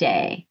his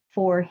day.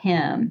 For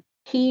him,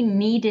 he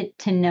needed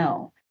to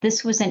know.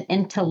 This was an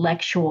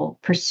intellectual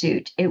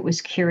pursuit. It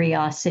was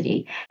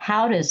curiosity.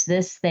 How does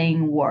this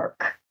thing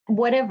work?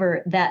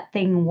 Whatever that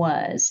thing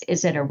was,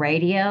 is it a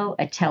radio,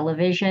 a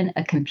television,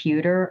 a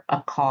computer,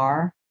 a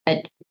car,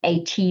 a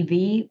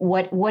TV?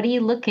 What are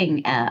you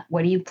looking at?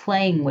 What are you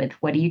playing with?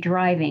 What are you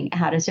driving?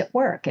 How does it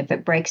work? If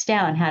it breaks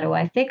down, how do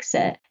I fix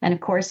it? And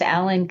of course,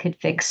 Alan could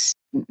fix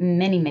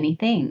many, many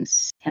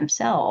things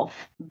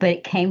himself, but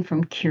it came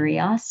from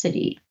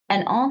curiosity.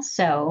 And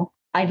also,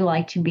 I'd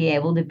like to be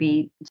able to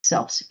be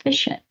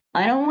self-sufficient.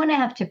 I don't want to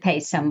have to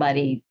pay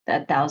somebody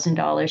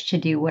 $1,000 to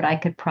do what I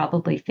could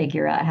probably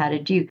figure out how to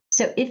do.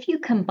 So if you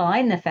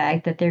combine the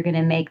fact that they're going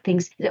to make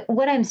things,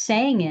 what I'm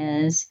saying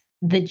is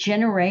the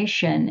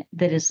generation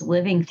that is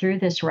living through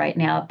this right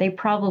now, they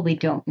probably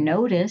don't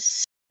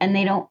notice and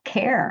they don't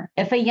care.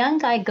 If a young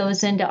guy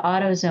goes into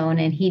AutoZone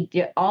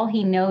and all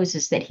he knows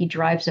is that he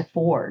drives a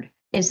Ford,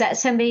 is that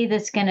somebody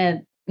that's going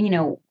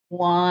to,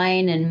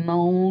 whine and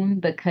moan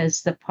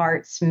because the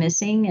part's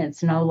missing,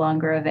 it's no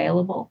longer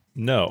available?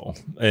 No.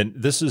 And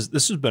this has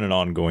been an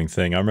ongoing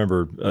thing. I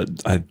remember,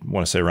 I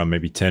want to say around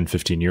maybe 10,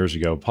 15 years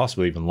ago,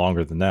 possibly even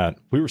longer than that.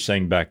 We were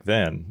saying back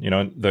then,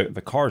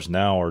 the cars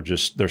now are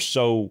just, they're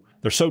so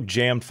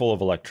jammed full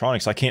of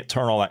electronics. I can't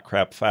turn all that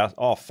crap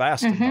off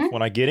fast enough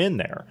when I get in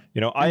there.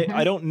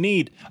 I don't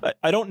need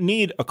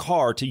a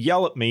car to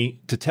yell at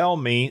me to tell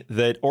me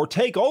that, or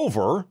take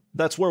over.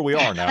 That's where we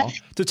are now,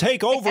 to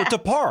take over to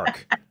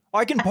park.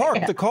 I can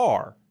park the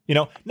car.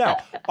 Now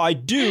I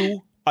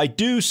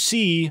do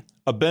see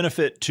a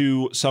benefit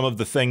to some of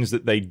the things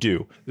that they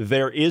do.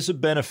 There is a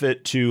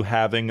benefit to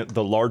having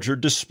the larger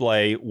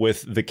display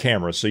with the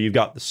camera. So you've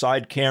got the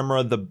side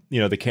camera,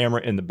 the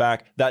camera in the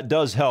back. That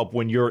does help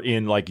when you're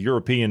in like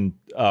European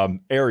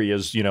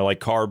areas, like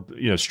car,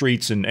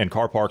 streets and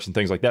car parks and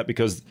things like that,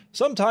 because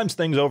sometimes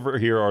things over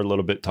here are a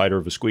little bit tighter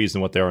of a squeeze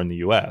than what they are in the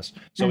US.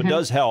 So it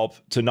does help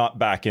to not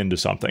back into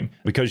something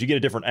because you get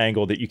a different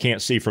angle that you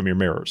can't see from your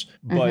mirrors.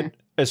 But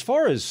as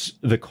far as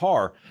the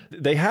car,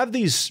 they have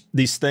these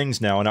things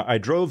now, and I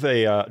drove an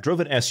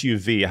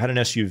SUV. I had an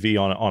SUV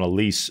on a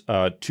lease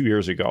 2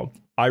 years ago.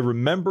 I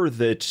remember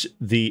that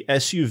the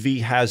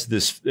SUV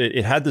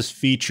had this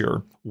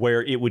feature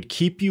where it would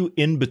keep you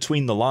in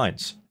between the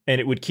lines. And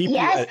it would keep you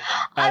at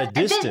a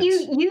distance.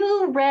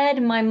 You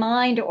read my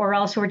mind, or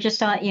else we're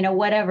just on,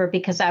 whatever,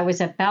 because I was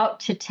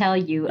about to tell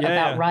you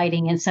about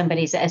riding in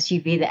somebody's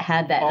SUV that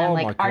had that. And I'm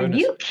like, are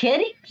you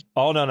kidding?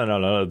 Oh,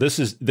 no.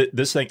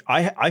 This thing.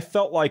 I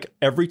felt like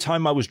every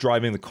time I was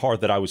driving the car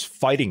that I was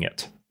fighting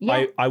it.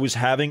 Yeah. I was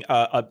having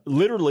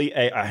literally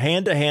a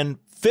hand-to-hand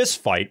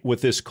fist fight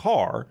with this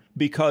car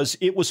because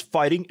it was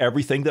fighting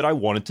everything that I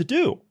wanted to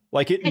do.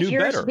 Like it knew better.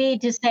 Could yours be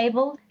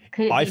disabled?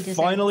 I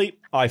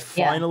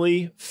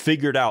finally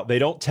figured out. They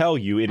don't tell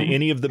you in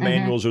any of the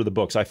manuals or the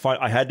books.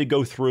 I had to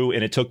go through,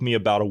 and it took me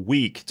about a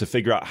week to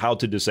figure out how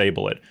to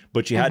disable it.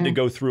 But you had to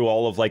go through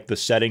all of like the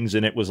settings,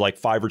 and it was like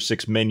 5 or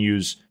 6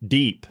 menus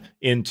deep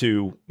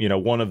into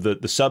one of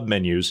the sub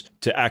menus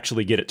to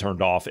actually get it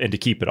turned off and to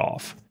keep it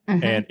off.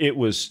 And it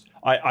was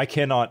I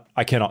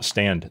cannot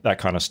stand that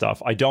kind of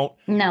stuff. I don't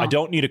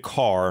need a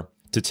car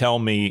to tell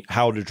me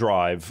how to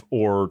drive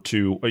or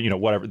to,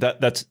 whatever.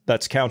 That's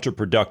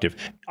counterproductive.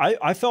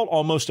 I felt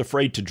almost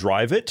afraid to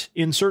drive it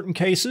in certain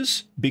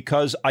cases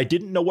because I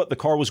didn't know what the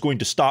car was going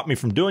to stop me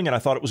from doing, and I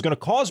thought it was going to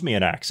cause me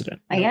an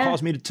accident.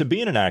 Cause me to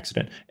be in an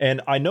accident. And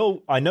I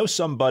know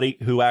somebody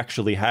who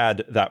actually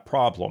had that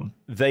problem.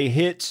 They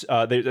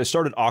they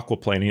started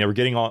aquaplaning. They were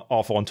getting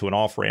off onto an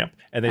off ramp,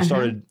 and they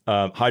started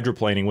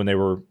hydroplaning when they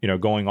were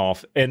going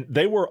off. And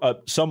they were a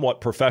somewhat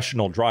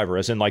professional driver,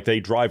 as in like they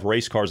drive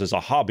race cars as a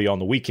hobby on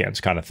the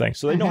weekends, kind of thing.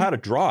 So they know how to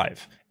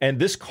drive. And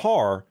this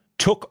car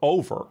took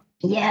over.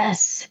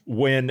 Yes.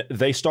 When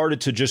they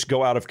started to just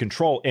go out of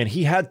control, and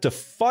he had to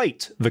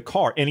fight the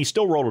car, and he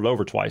still rolled it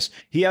over twice.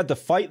 He had to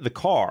fight the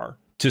car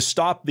to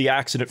stop the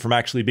accident from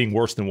actually being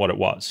worse than what it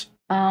was.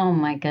 Oh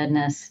my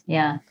goodness.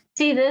 Yeah.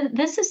 See,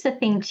 this is the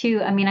thing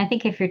too. I mean, I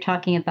think if you're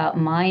talking about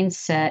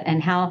mindset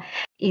and how,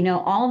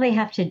 all they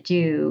have to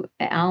do,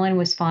 Alan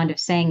was fond of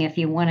saying, if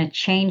you want to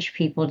change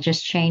people,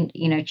 just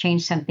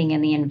change something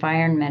in the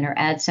environment or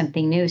add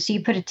something new. So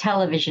you put a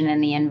television in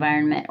the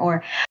environment,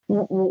 or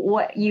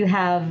what you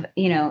have,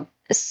 a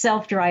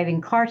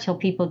self-driving car till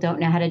people don't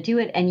know how to do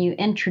it. And you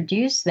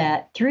introduce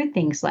that through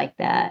things like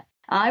that.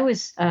 I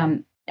was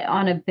on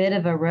a bit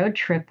of a road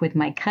trip with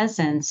my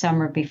cousin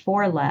summer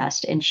before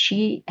last, and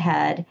she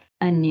had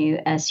a new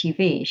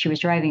SUV. She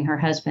was driving her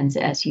husband's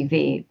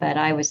SUV, but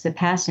I was the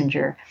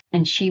passenger.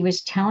 And she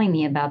was telling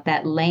me about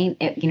that lane,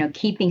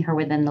 keeping her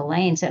within the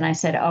lanes. And I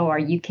said, oh, are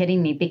you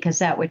kidding me? Because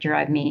that would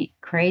drive me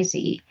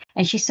crazy.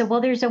 And she said, well,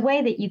 there's a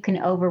way that you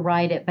can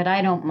override it, but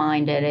I don't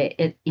mind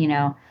it.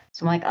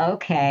 So I'm like,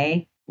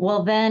 okay,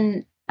 well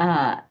then,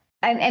 I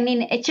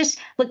mean, it just,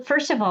 look,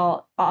 first of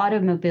all,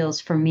 automobiles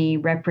for me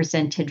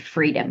represented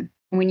freedom.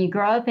 when you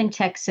grow up in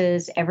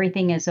Texas,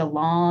 everything is a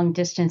long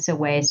distance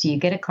away. So you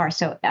get a car.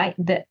 So I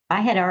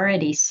had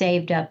already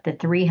saved up the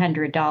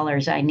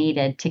 $300 I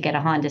needed to get a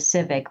Honda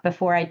Civic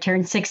before I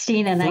turned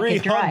 16 and I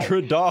could drive.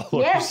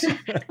 $300? Yes,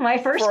 my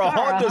first for car. a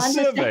Honda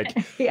Civic.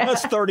 Yeah.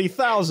 That's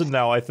 $30,000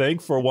 now, I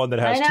think, for one that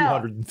has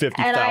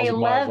 250,000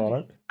 miles on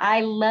it.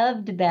 I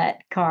loved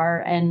that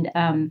car.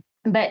 And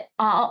but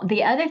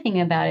the other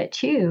thing about it,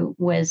 too,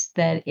 was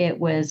that it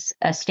was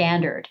a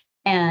standard.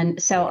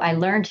 And so I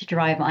learned to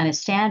drive on a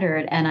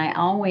standard, and I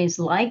always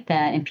liked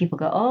that. And people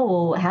go,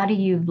 oh, well, how do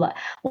you?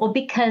 Well,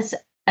 because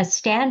a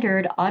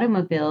standard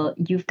automobile,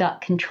 you've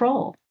got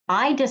control.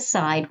 I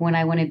decide when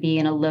I want to be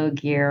in a low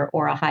gear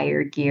or a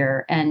higher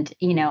gear. And,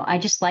 I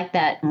just like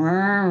that.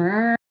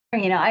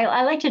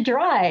 I like to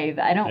drive.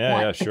 I don't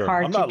want the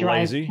car I'm to not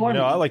drive lazy. for me.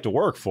 I like to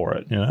work for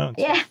it. Yeah.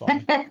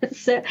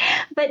 So,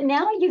 but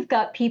now you've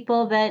got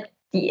people that,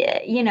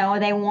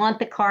 they want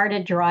the car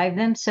to drive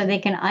them so they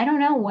can, I don't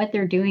know what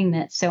they're doing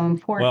that's so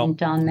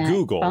important on that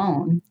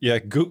phone. Yeah,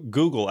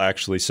 Google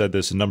actually said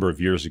this a number of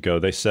years ago.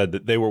 They said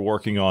that they were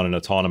working on an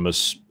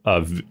autonomous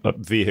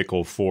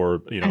vehicle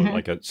for,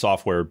 like a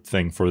software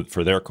thing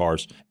for their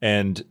cars.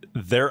 And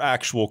their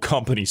actual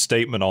company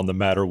statement on the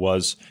matter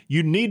was,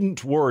 you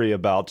needn't worry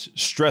about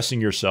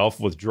stressing yourself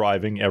with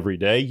driving every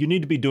day. You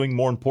need to be doing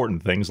more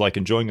important things like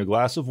enjoying a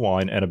glass of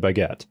wine and a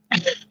baguette.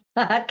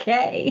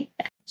 Okay.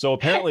 So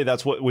apparently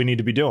that's what we need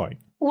to be doing.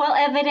 Well,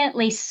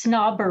 evidently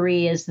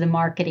snobbery is the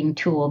marketing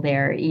tool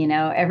there.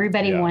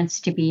 Everybody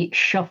wants to be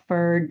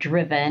chauffeur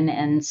driven.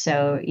 And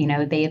so,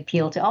 they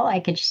appeal to,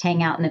 I could just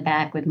hang out in the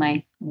back with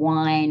my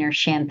wine or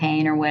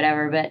champagne or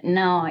whatever. But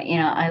no,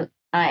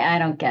 I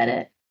don't get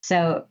it.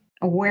 So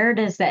where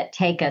does that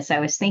take us? I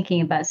was thinking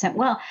about something.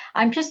 Well,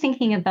 I'm just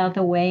thinking about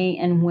the way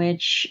in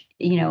which,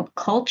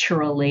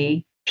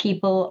 culturally,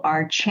 people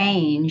are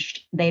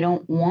changed. They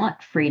don't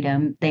want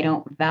freedom. They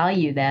don't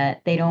value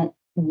that. They don't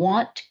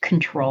want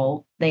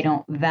control. They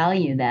don't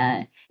value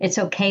that. It's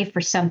okay for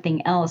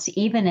something else,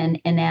 even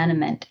an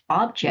inanimate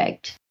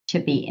object, to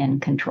be in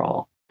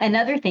control.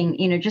 Another thing,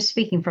 just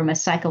speaking from a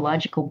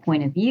psychological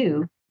point of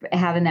view,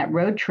 having that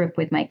road trip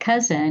with my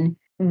cousin,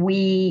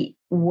 we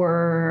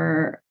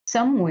were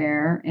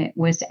somewhere, it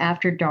was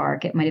after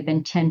dark, it might have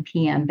been 10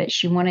 p.m., but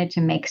she wanted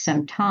to make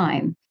some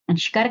time. And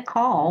she got a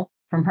call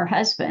from her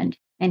husband.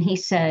 And he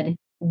said,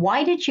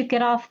 why did you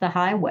get off the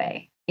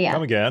highway? Yeah.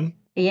 Come again?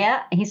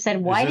 Yeah. He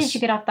said, why did you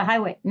get off the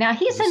highway? Now,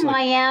 he's in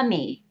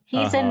Miami.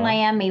 He's in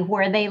Miami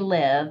where they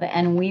live.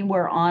 And we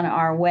were on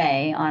our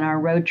way on our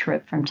road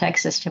trip from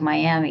Texas to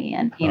Miami.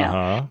 And,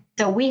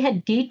 so we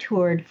had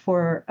detoured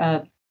for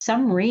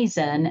some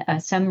reason,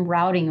 some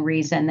routing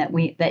reason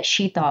that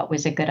she thought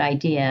was a good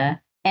idea.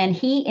 And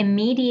he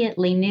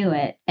immediately knew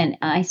it. And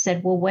I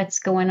said, well, what's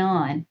going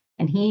on?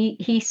 And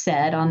he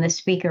said on the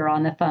speaker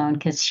on the phone,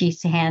 because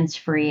she's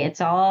hands-free,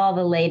 it's all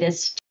the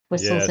latest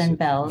whistles and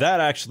bells. That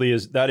actually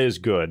is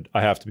good.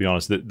 I have to be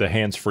honest. The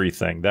hands-free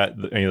thing, that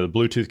the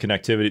Bluetooth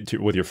connectivity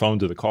with your phone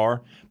to the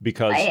car,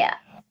 because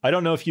I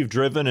don't know if you've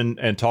driven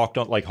and talked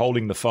on like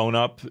holding the phone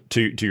up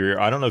to your.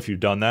 I don't know if you've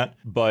done that,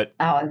 but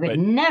I would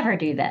never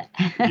do that.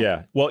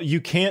 Yeah, well, you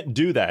can't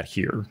do that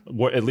here.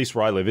 At least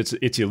where I live,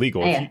 it's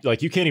illegal. Yeah.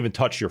 You can't even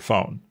touch your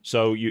phone.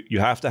 So you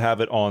have to have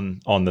it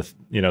on the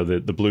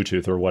the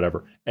Bluetooth or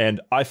whatever.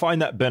 And I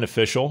find that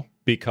beneficial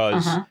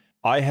because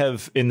I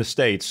have in the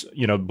States,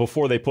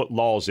 before they put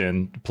laws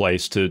in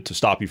place to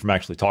stop you from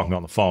actually talking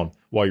on the phone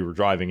while you were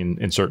driving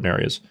in certain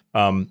areas.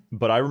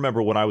 But I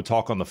remember when I would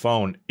talk on the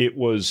phone, it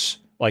was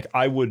like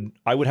I would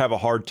have a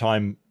hard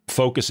time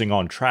focusing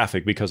on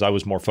traffic because I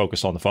was more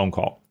focused on the phone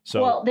call.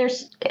 So, well,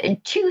 there's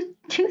two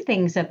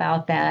things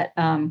about that.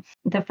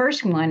 The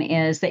first one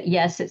is that,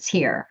 yes, it's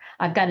here.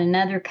 I've got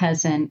another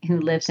cousin who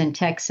lives in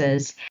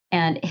Texas,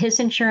 and his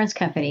insurance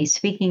company,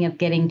 speaking of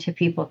getting to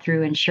people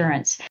through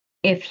insurance,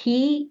 if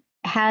he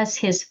has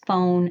his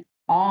phone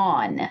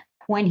on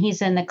when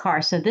he's in the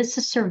car. So this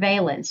is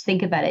surveillance.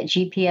 Think about it.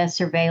 GPS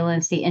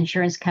surveillance, the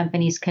insurance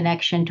company's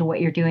connection to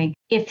what you're doing.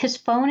 If his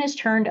phone is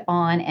turned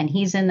on and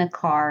he's in the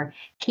car,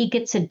 he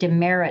gets a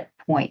demerit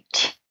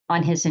point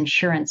on his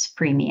insurance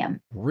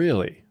premium.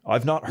 Really?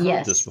 I've not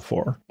heard this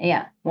before.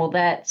 Yeah. Well,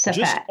 that's a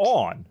fact.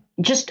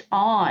 Just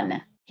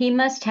on. He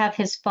must have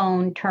his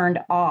phone turned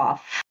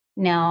off.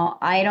 Now,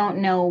 I don't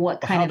know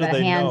what kind of a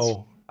hands...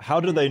 How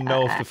do they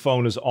know if the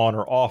phone is on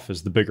or off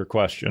is the bigger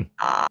question.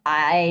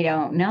 I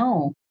don't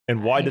know.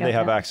 And why do they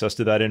have access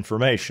to that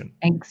information?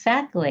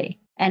 Exactly.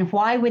 And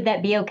why would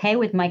that be okay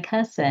with my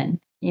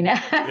cousin?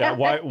 Yeah.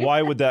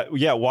 Why would that?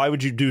 Yeah. Why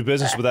would you do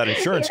business with that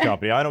insurance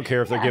company? I don't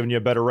care if they're giving you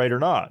a better rate or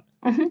not.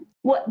 Mm-hmm.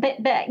 Well,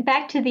 but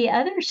back to the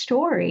other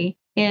story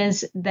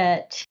is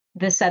that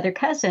this other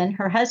cousin,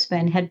 her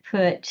husband, had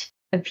put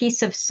a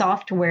piece of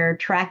software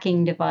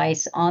tracking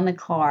device on the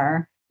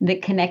car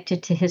that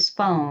connected to his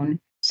phone.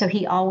 So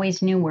he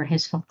always knew where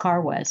his car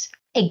was.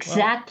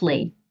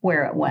 Exactly.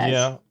 Where it was.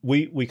 Yeah,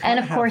 we kind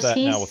of have that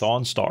now with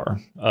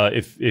OnStar,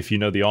 if you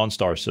know the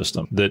OnStar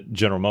system that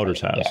General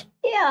Motors has.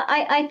 Yeah,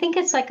 I think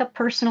it's like a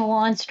personal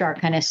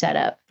OnStar kind of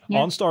setup.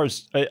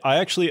 OnStar's,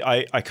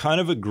 I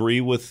kind of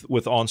agree with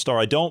OnStar.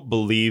 I don't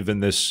believe in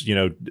this,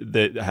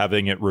 that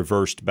having it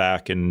reversed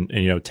back and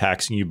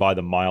taxing you by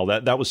the mile.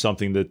 That was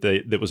something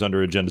that was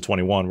under Agenda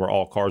 21, where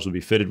all cars would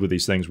be fitted with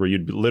these things where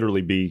you'd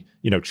literally be,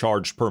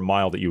 charged per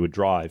mile that you would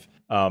drive.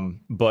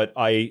 But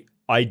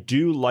I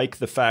do like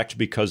the fact,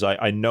 because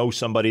I know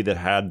somebody that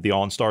had the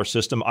OnStar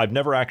system. I've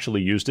never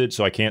actually used it,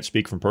 so I can't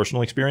speak from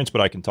personal experience,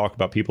 but I can talk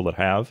about people that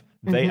have.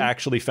 They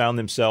actually found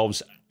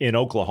themselves in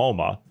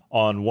Oklahoma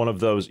on one of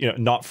those,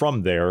 not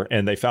from there,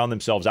 and they found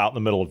themselves out in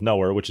the middle of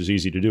nowhere, which is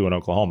easy to do in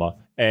Oklahoma,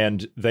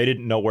 and they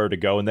didn't know where to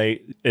go. And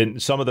in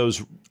some of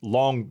those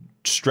long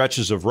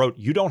stretches of road,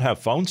 you don't have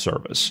phone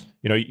service.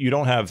 You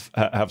don't have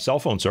cell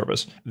phone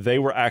service. They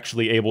were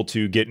actually able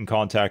to get in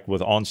contact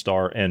with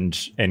OnStar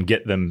and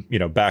get them,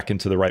 back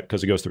into the right,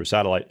 because it goes through a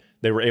satellite.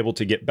 They were able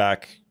to get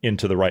back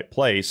into the right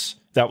place.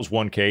 That was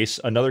one case.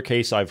 Another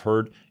case I've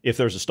heard, if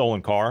there's a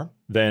stolen car,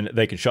 then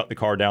they can shut the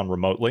car down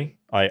remotely.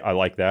 I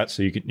like that.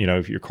 So you can,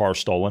 if your car's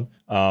stolen.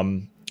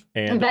 And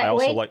but I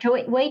also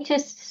wait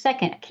just a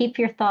second. Keep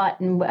your thought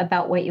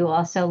about what you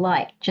also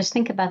like. Just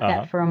think about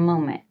that for a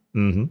moment.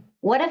 Mm-hmm.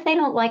 What if they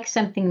don't like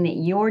something that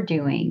you're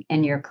doing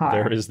in your car?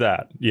 There is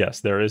that. Yes,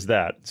 there is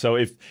that. So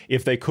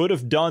if they could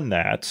have done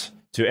that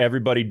to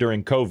everybody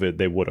during COVID,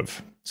 they would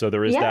have. So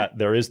there is that.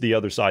 There is the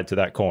other side to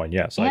that coin.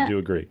 Yes, I do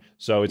agree.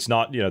 So it's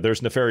not,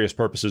 there's nefarious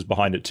purposes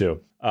behind it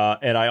too.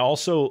 And I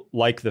also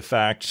like the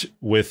fact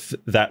with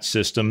that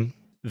system,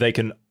 they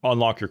can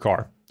unlock your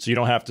car. So you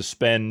don't have to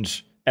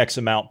spend X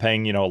amount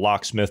paying, a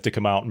locksmith to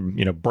come out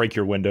and, break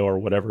your window or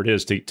whatever it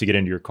is to get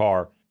into your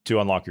car,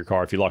 to unlock your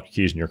car if you lock your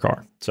keys in your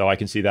car. So I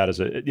can see that as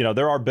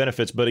there are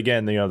benefits, but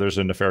again, there's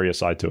a nefarious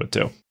side to it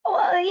too.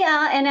 Well,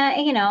 yeah. And,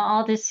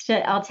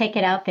 I'll take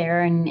it out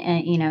there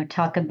and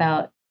talk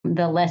about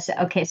the lesson.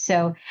 Okay.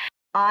 So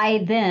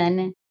I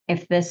then,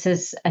 if this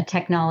is a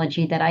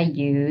technology that I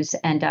use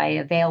and I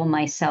avail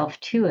myself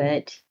to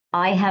it,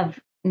 I have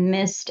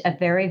missed a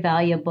very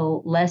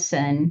valuable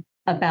lesson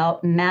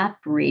about map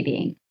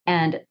reading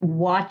and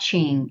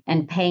watching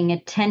and paying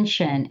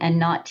attention and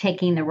not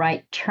taking the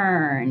right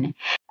turn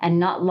and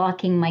not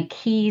locking my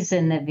keys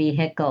in the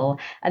vehicle.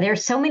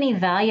 There's so many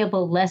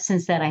valuable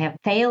lessons that I have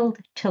failed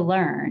to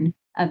learn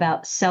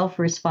about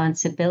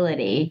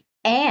self-responsibility.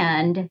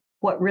 And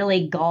what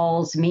really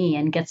galls me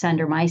and gets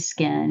under my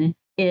skin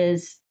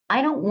is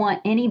I don't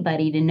want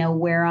anybody to know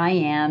where I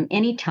am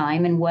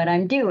anytime and what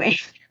I'm doing.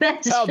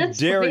 How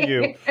dare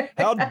you?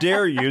 How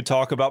dare you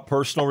talk about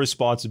personal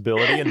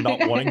responsibility and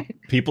not wanting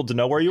people to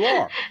know where you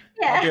are?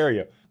 Yeah. How dare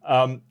you?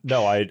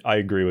 No, I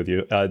agree with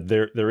you.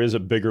 There is a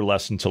bigger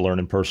lesson to learn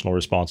in personal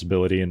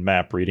responsibility and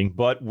map reading,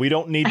 but we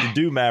don't need to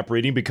do map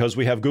reading because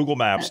we have Google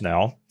Maps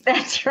now.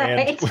 That's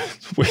right.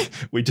 And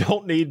we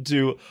don't need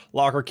to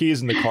lock our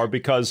keys in the car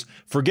because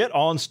forget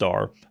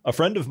OnStar. A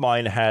friend of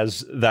mine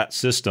has that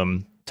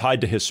system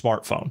tied to his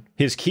smartphone.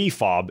 His key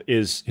fob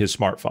is his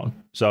smartphone.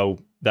 So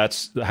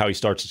that's how he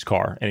starts his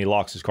car, and he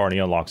locks his car and he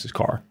unlocks his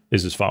car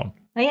is his phone.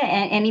 Oh, yeah,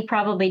 and he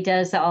probably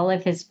does all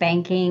of his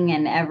banking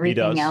and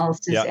everything else.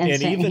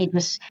 And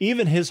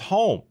even his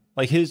home,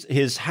 like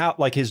his house,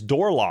 like his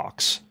door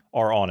locks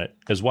are on it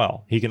as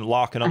well. He can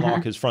lock and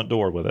unlock his front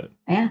door with it.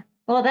 Yeah.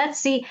 Well,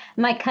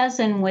 my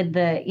cousin with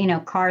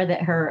the, car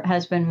that her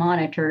husband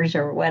monitors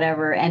or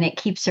whatever, and it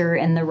keeps her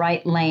in the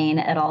right lane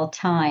at all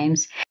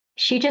times.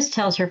 She just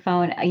tells her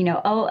phone,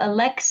 oh,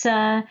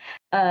 Alexa,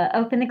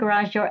 open the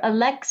garage door.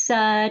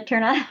 Alexa,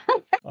 turn on.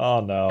 Oh,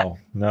 no.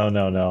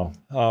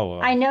 Oh,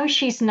 well. I know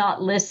she's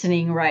not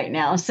listening right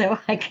now, so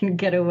I can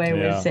get away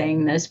with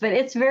saying this. But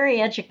it's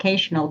very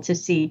educational to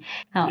see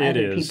how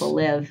other people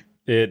live.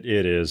 It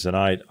is. And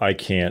I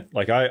can't,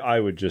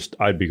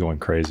 I'd be going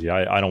crazy.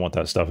 I don't want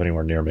that stuff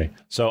anywhere near me.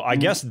 So I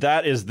guess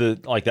that is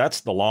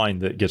that's the line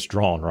that gets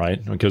drawn,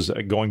 right? Because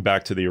going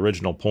back to the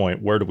original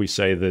point, where do we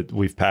say that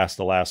we've passed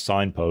the last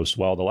signpost?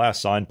 Well, the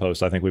last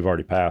signpost, I think we've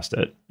already passed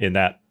it in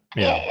that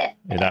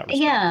respect.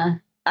 Yeah.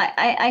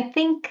 I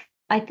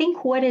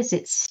think what is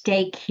at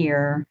stake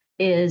here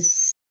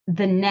is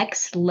the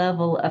next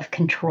level of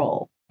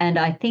control. And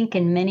I think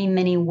in many,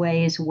 many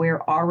ways,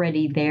 we're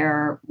already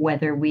there,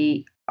 whether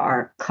we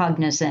are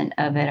cognizant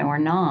of it or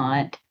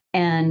not.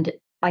 And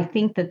I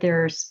think that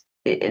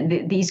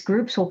these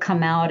groups will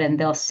come out and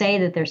they'll say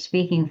that they're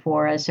speaking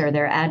for us or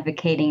they're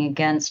advocating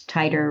against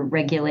tighter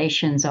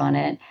regulations on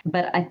it.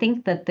 But I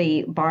think that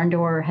the barn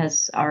door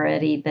has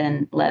already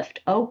been left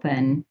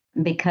open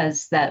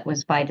because that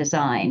was by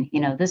design.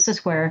 This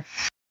is where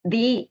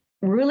the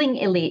ruling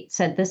elite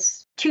said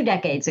this 2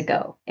 decades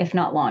ago, if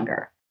not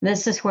longer.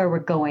 This is where we're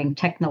going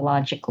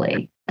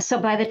technologically. So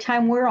by the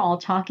time we're all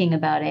talking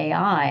about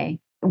AI,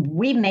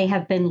 we may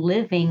have been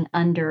living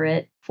under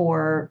it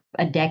for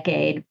a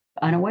decade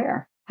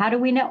unaware. How do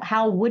we know?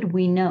 How would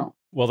we know?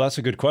 Well, that's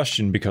a good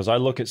question because I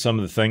look at some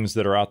of the things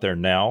that are out there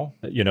now,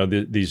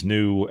 these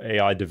new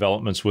AI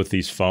developments with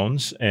these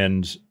phones,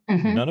 and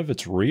none of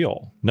it's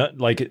real.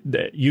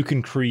 You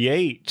can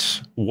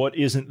create what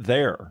isn't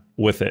there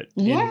with it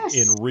Yes.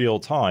 in real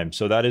time.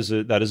 So that is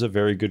a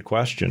very good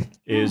question.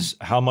 Is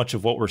how much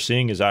of what we're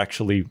seeing is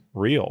actually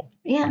real?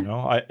 Yeah. You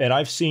know,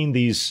 I've seen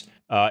these.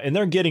 And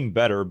they're getting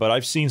better, but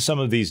I've seen some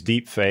of these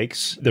deep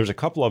fakes. There's a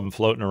couple of them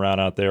floating around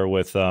out there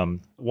with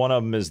one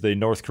of them is the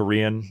North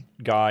Korean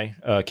guy,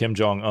 Kim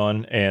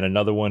Jong-un, and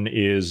another one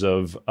is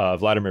of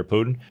Vladimir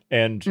Putin.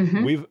 And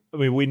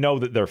we know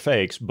that they're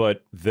fakes,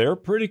 but they're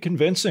pretty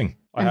convincing.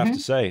 I have to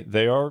say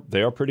they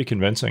are pretty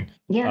convincing.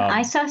 Yeah,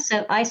 I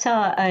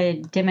saw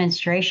a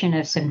demonstration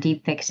of some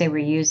deepfakes. They were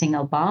using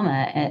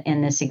Obama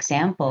in this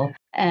example,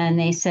 and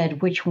they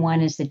said which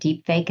one is the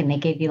deepfake, and they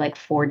gave you like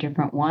 4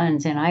 different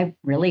ones. And I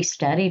really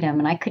studied them,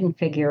 and I couldn't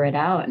figure it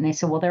out. And they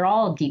said, well, they're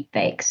all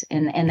deepfakes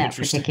in that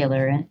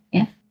particular.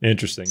 Yeah,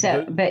 interesting.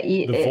 So, but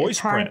the voice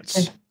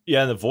prints.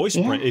 Yeah, and the voice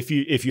print.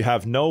 If you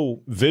have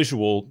no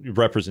visual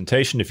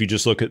representation, if you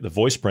just look at the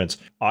voice prints,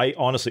 I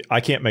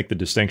can't make the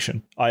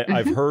distinction.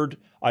 I've heard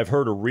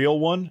a real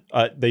one.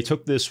 They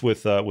took this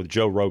with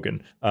Joe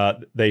Rogan.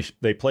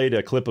 They played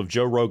a clip of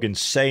Joe Rogan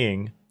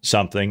saying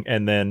something,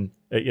 and then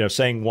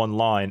saying one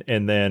line,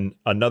 and then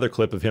another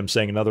clip of him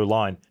saying another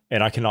line,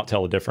 and I cannot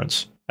tell a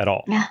difference at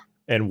all. Yeah.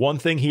 And one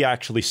thing he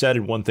actually said,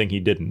 and one thing he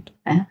didn't.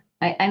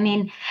 I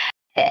mean.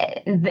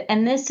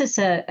 And this is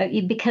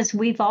because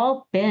we've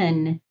all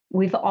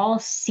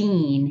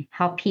seen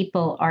how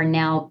people are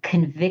now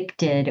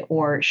convicted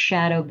or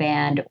shadow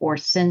banned or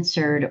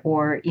censored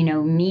or,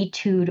 Me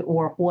Too'd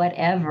or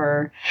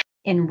whatever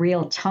in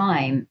real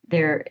time.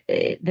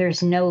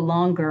 There's no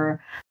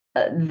longer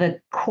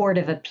the court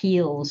of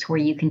appeals where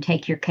you can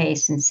take your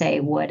case and say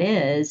what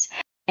is.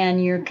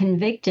 And you're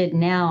convicted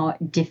now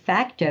de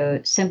facto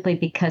simply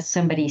because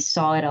somebody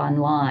saw it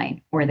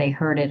online or they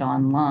heard it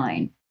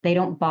online. They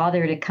don't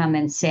bother to come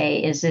and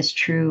say, is this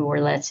true,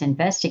 or let's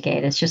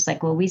investigate. It's just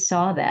like, well, we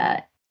saw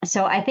that.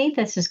 So I think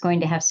this is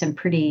going to have some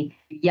pretty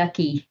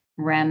yucky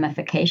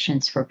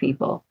ramifications for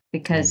people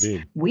because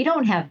we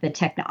don't have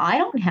I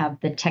don't have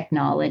the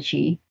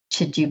technology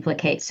to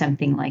duplicate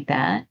something like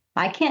that.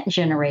 I can't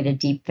generate a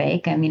deep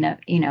fake. I mean,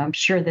 I'm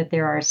sure that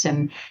there are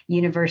some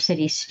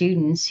university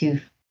students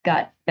who've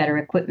got better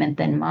equipment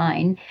than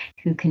mine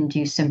who can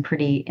do some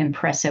pretty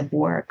impressive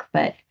work.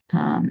 But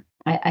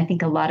I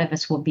think a lot of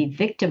us will be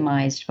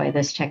victimized by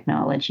this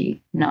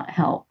technology, not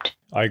helped.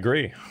 I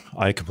agree.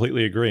 I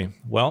completely agree.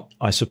 Well,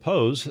 I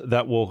suppose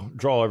that will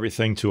draw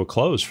everything to a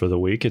close for the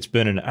week. It's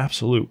been an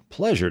absolute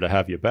pleasure to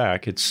have you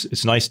back.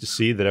 It's nice to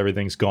see that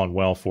everything's gone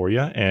well for you,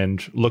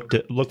 and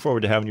look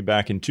forward to having you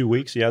back in 2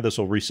 weeks. Yeah, this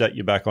will reset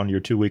you back on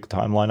your 2-week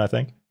timeline, I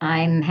think.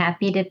 I'm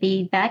happy to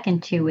be back in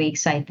 2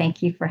 weeks. I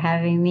thank you for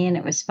having me, and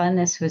it was fun.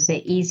 This was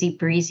an easy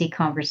breezy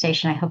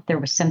conversation. I hope there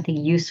was something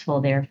useful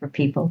there for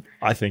people.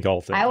 I think all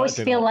things. I always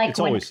feel like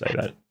always say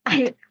that.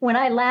 When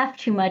I laugh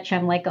too much,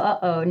 I'm like,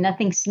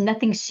 nothing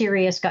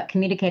serious got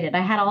communicated.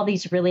 I had all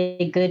these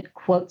really good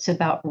quotes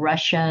about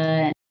Russia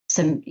and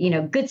some,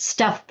 good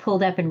stuff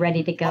pulled up and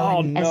ready to go. Oh,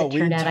 and no, as it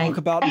turned out,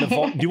 about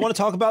Navalny. Do you want to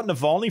talk about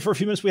Navalny for a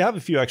few minutes? We have a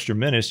few extra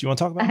minutes. Do you want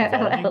to talk about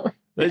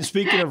Navalny?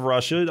 Speaking of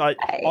Russia,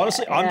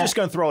 I'm just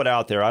going to throw it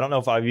out there. I don't know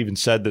if I've even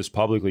said this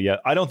publicly yet.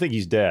 I don't think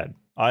he's dead.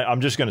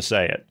 I'm just going to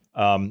say it.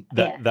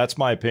 That's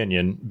my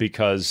opinion,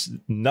 because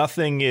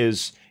nothing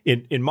is,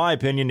 in my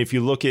opinion, if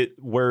you look at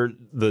where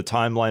the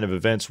timeline of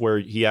events where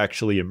he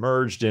actually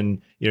emerged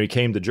and, he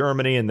came to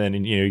Germany and then,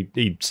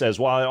 he says,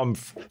 well, I'm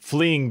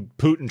fleeing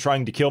Putin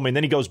trying to kill me. And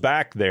then he goes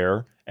back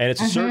there and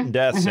it's a certain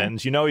death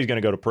sentence. He's going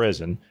to go to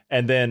prison.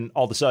 And then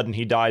all of a sudden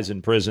he dies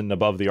in prison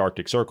above the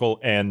Arctic Circle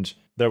and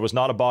there was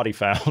not a body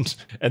found.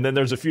 And then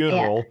there's a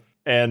funeral. Yeah.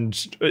 And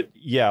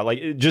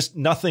just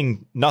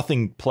nothing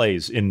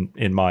plays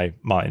in my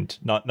mind,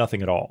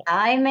 nothing at all.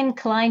 I'm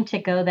inclined to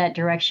go that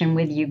direction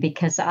with you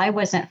because I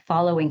wasn't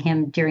following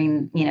him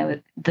during,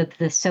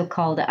 the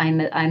so-called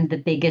I'm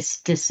the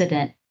biggest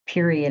dissident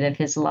period of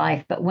his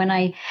life. But when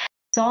I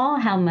saw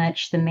how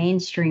much the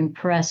mainstream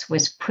press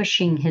was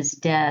pushing his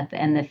death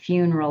and the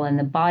funeral and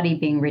the body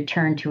being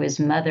returned to his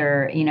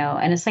mother,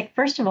 and it's like,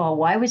 first of all,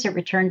 why was it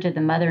returned to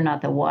the mother,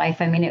 not the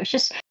wife? I mean, it was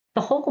just,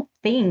 the whole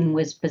thing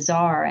was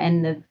bizarre.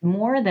 And the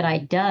more that I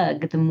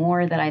dug, the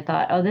more that I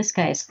thought, oh, this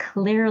guy is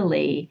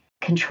clearly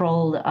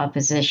controlled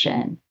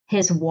opposition.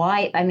 His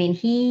wife,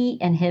 he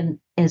and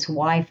his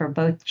wife are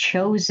both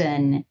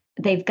chosen.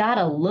 They've got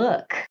a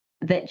look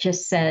that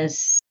just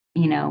says,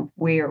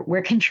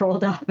 we're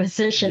controlled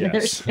opposition.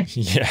 Yes.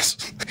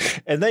 Yes.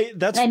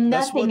 And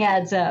nothing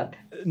adds up.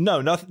 No,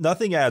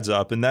 nothing adds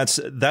up. And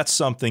that's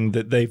something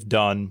that they've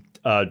done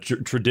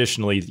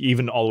traditionally,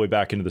 even all the way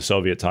back into the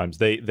Soviet times.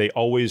 They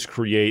always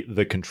create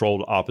the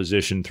controlled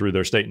opposition through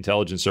their state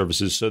intelligence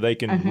services so they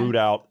can root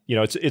out,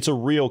 it's a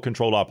real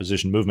controlled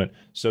opposition movement.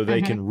 So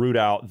they can root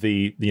out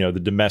the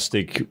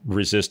domestic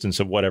resistance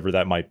of whatever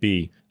that might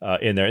be.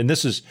 in there. And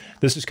this is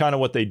kind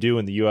of what they do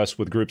in the U.S.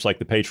 with groups like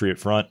the Patriot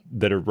Front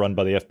that are run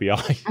by the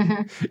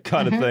FBI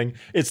kind of thing.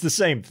 It's the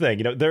same thing.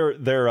 You know,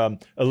 their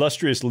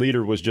illustrious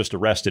leader was just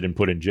arrested and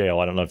put in jail.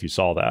 I don't know if you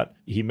saw that.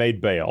 He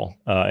made bail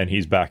and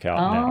he's back out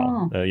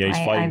now. Yeah, he's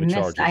fighting the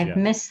charges. I've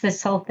missed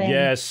this whole thing.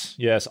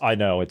 Yes, I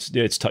know.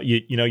 It's tough.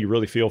 You know, you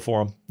really feel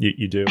for him.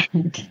 You do.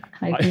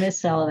 I've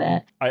missed all of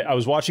that. I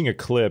was watching a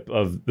clip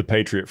of the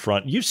Patriot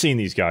Front. You've seen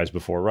these guys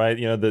before, right?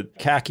 You know, the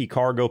khaki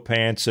cargo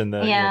pants and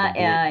the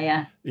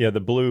the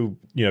blue,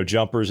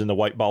 jumpers and the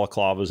white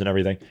balaclavas and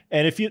everything.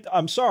 And if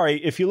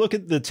you look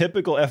at the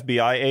typical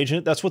FBI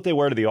agent, that's what they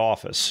wear to the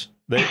office.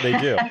 They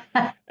do.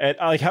 And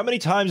like, how many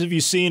times have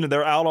you seen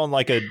they're out on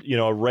like a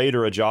raid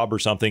or a job or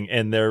something,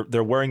 and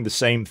they're wearing the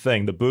same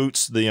thing, the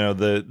boots,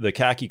 the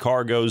khaki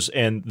cargos,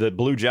 and the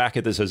blue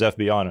jacket that says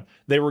FBI on it.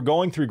 They were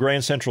going through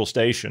Grand Central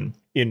Station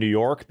in New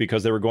York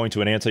because they were going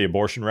to an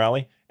anti-abortion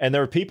rally, and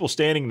there were people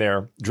standing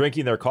there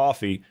drinking their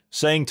coffee,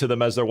 saying to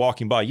them as they're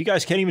walking by, "You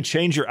guys can't even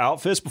change your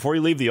outfits before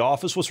you leave the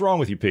office. What's wrong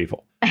with you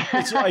people?"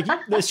 It's like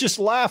it's just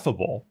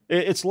laughable.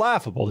 It's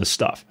laughable, this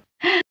stuff.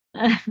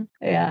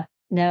 Yeah.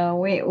 No,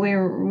 we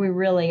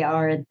really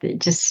are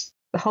just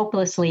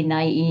hopelessly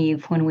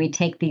naive when we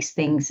take these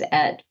things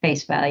at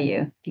face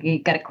value. You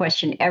got to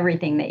question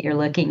everything that you're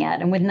looking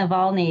at. And with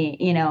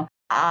Navalny,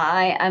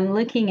 I'm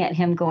looking at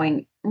him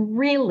going,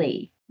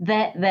 really,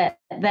 that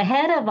the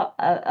head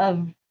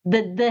of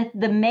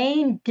the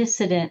main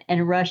dissident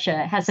in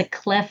Russia has a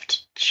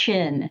cleft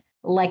chin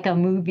like a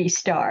movie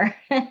star.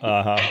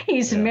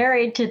 He's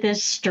married to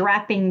this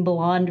strapping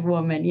blonde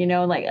woman,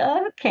 like,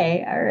 oh,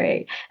 okay, all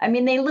right. I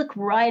mean, they look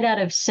right out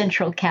of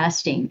central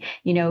casting.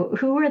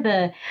 Who are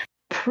the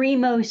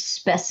primo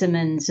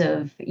specimens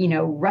of,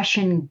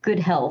 Russian good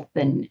health?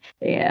 And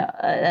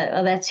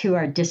that's who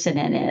our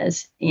dissident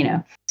is,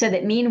 So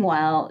that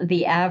meanwhile,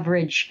 the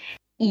average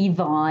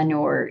Ivan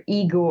or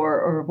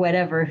Igor or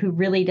whatever who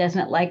really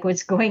doesn't like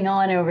what's going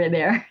on over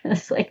there,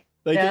 it's like,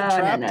 they get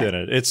trapped in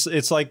it.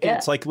 It's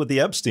like with the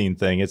Epstein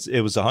thing.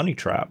 It was a honey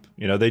trap.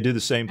 They do the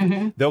same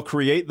thing. They'll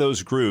create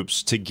those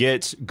groups to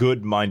get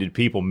good-minded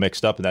people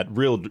mixed up in that.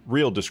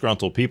 Real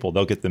disgruntled people.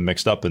 They'll get them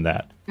mixed up in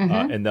that,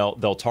 and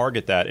they'll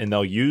target that, and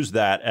they'll use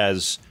that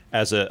as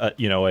a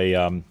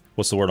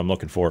what's the word I'm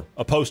looking for?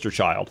 A poster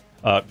child,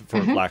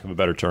 for lack of a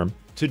better term,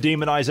 to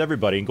demonize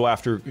everybody and go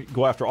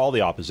after all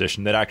the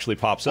opposition that actually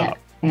pops up.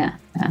 Yeah.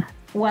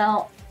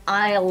 Well,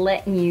 I'll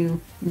let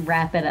you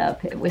wrap it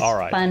up. It was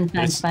fun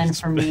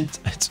for me.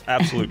 It's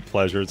absolute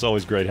pleasure. It's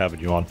always great having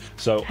you on.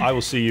 So I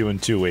will see you in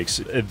 2 weeks.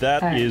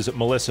 That is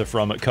Melissa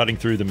from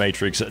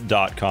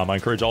cuttingthroughthematrix.com. I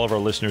encourage all of our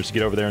listeners to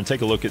get over there and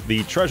take a look at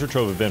the treasure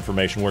trove of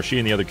information where she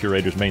and the other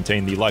curators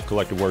maintain the life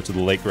collective works of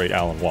the late, great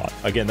Alan Watt.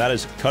 Again, that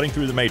is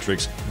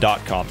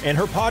cuttingthroughthematrix.com. And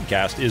her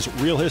podcast is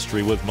Real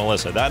History with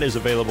Melissa. That is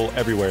available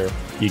everywhere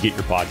you get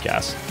your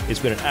podcasts. It's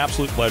been an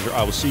absolute pleasure.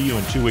 I will see you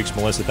in 2 weeks,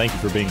 Melissa. Thank you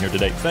for being here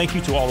today. Thank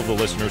you to all of the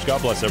listeners.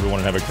 God bless everyone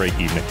and have a great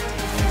evening.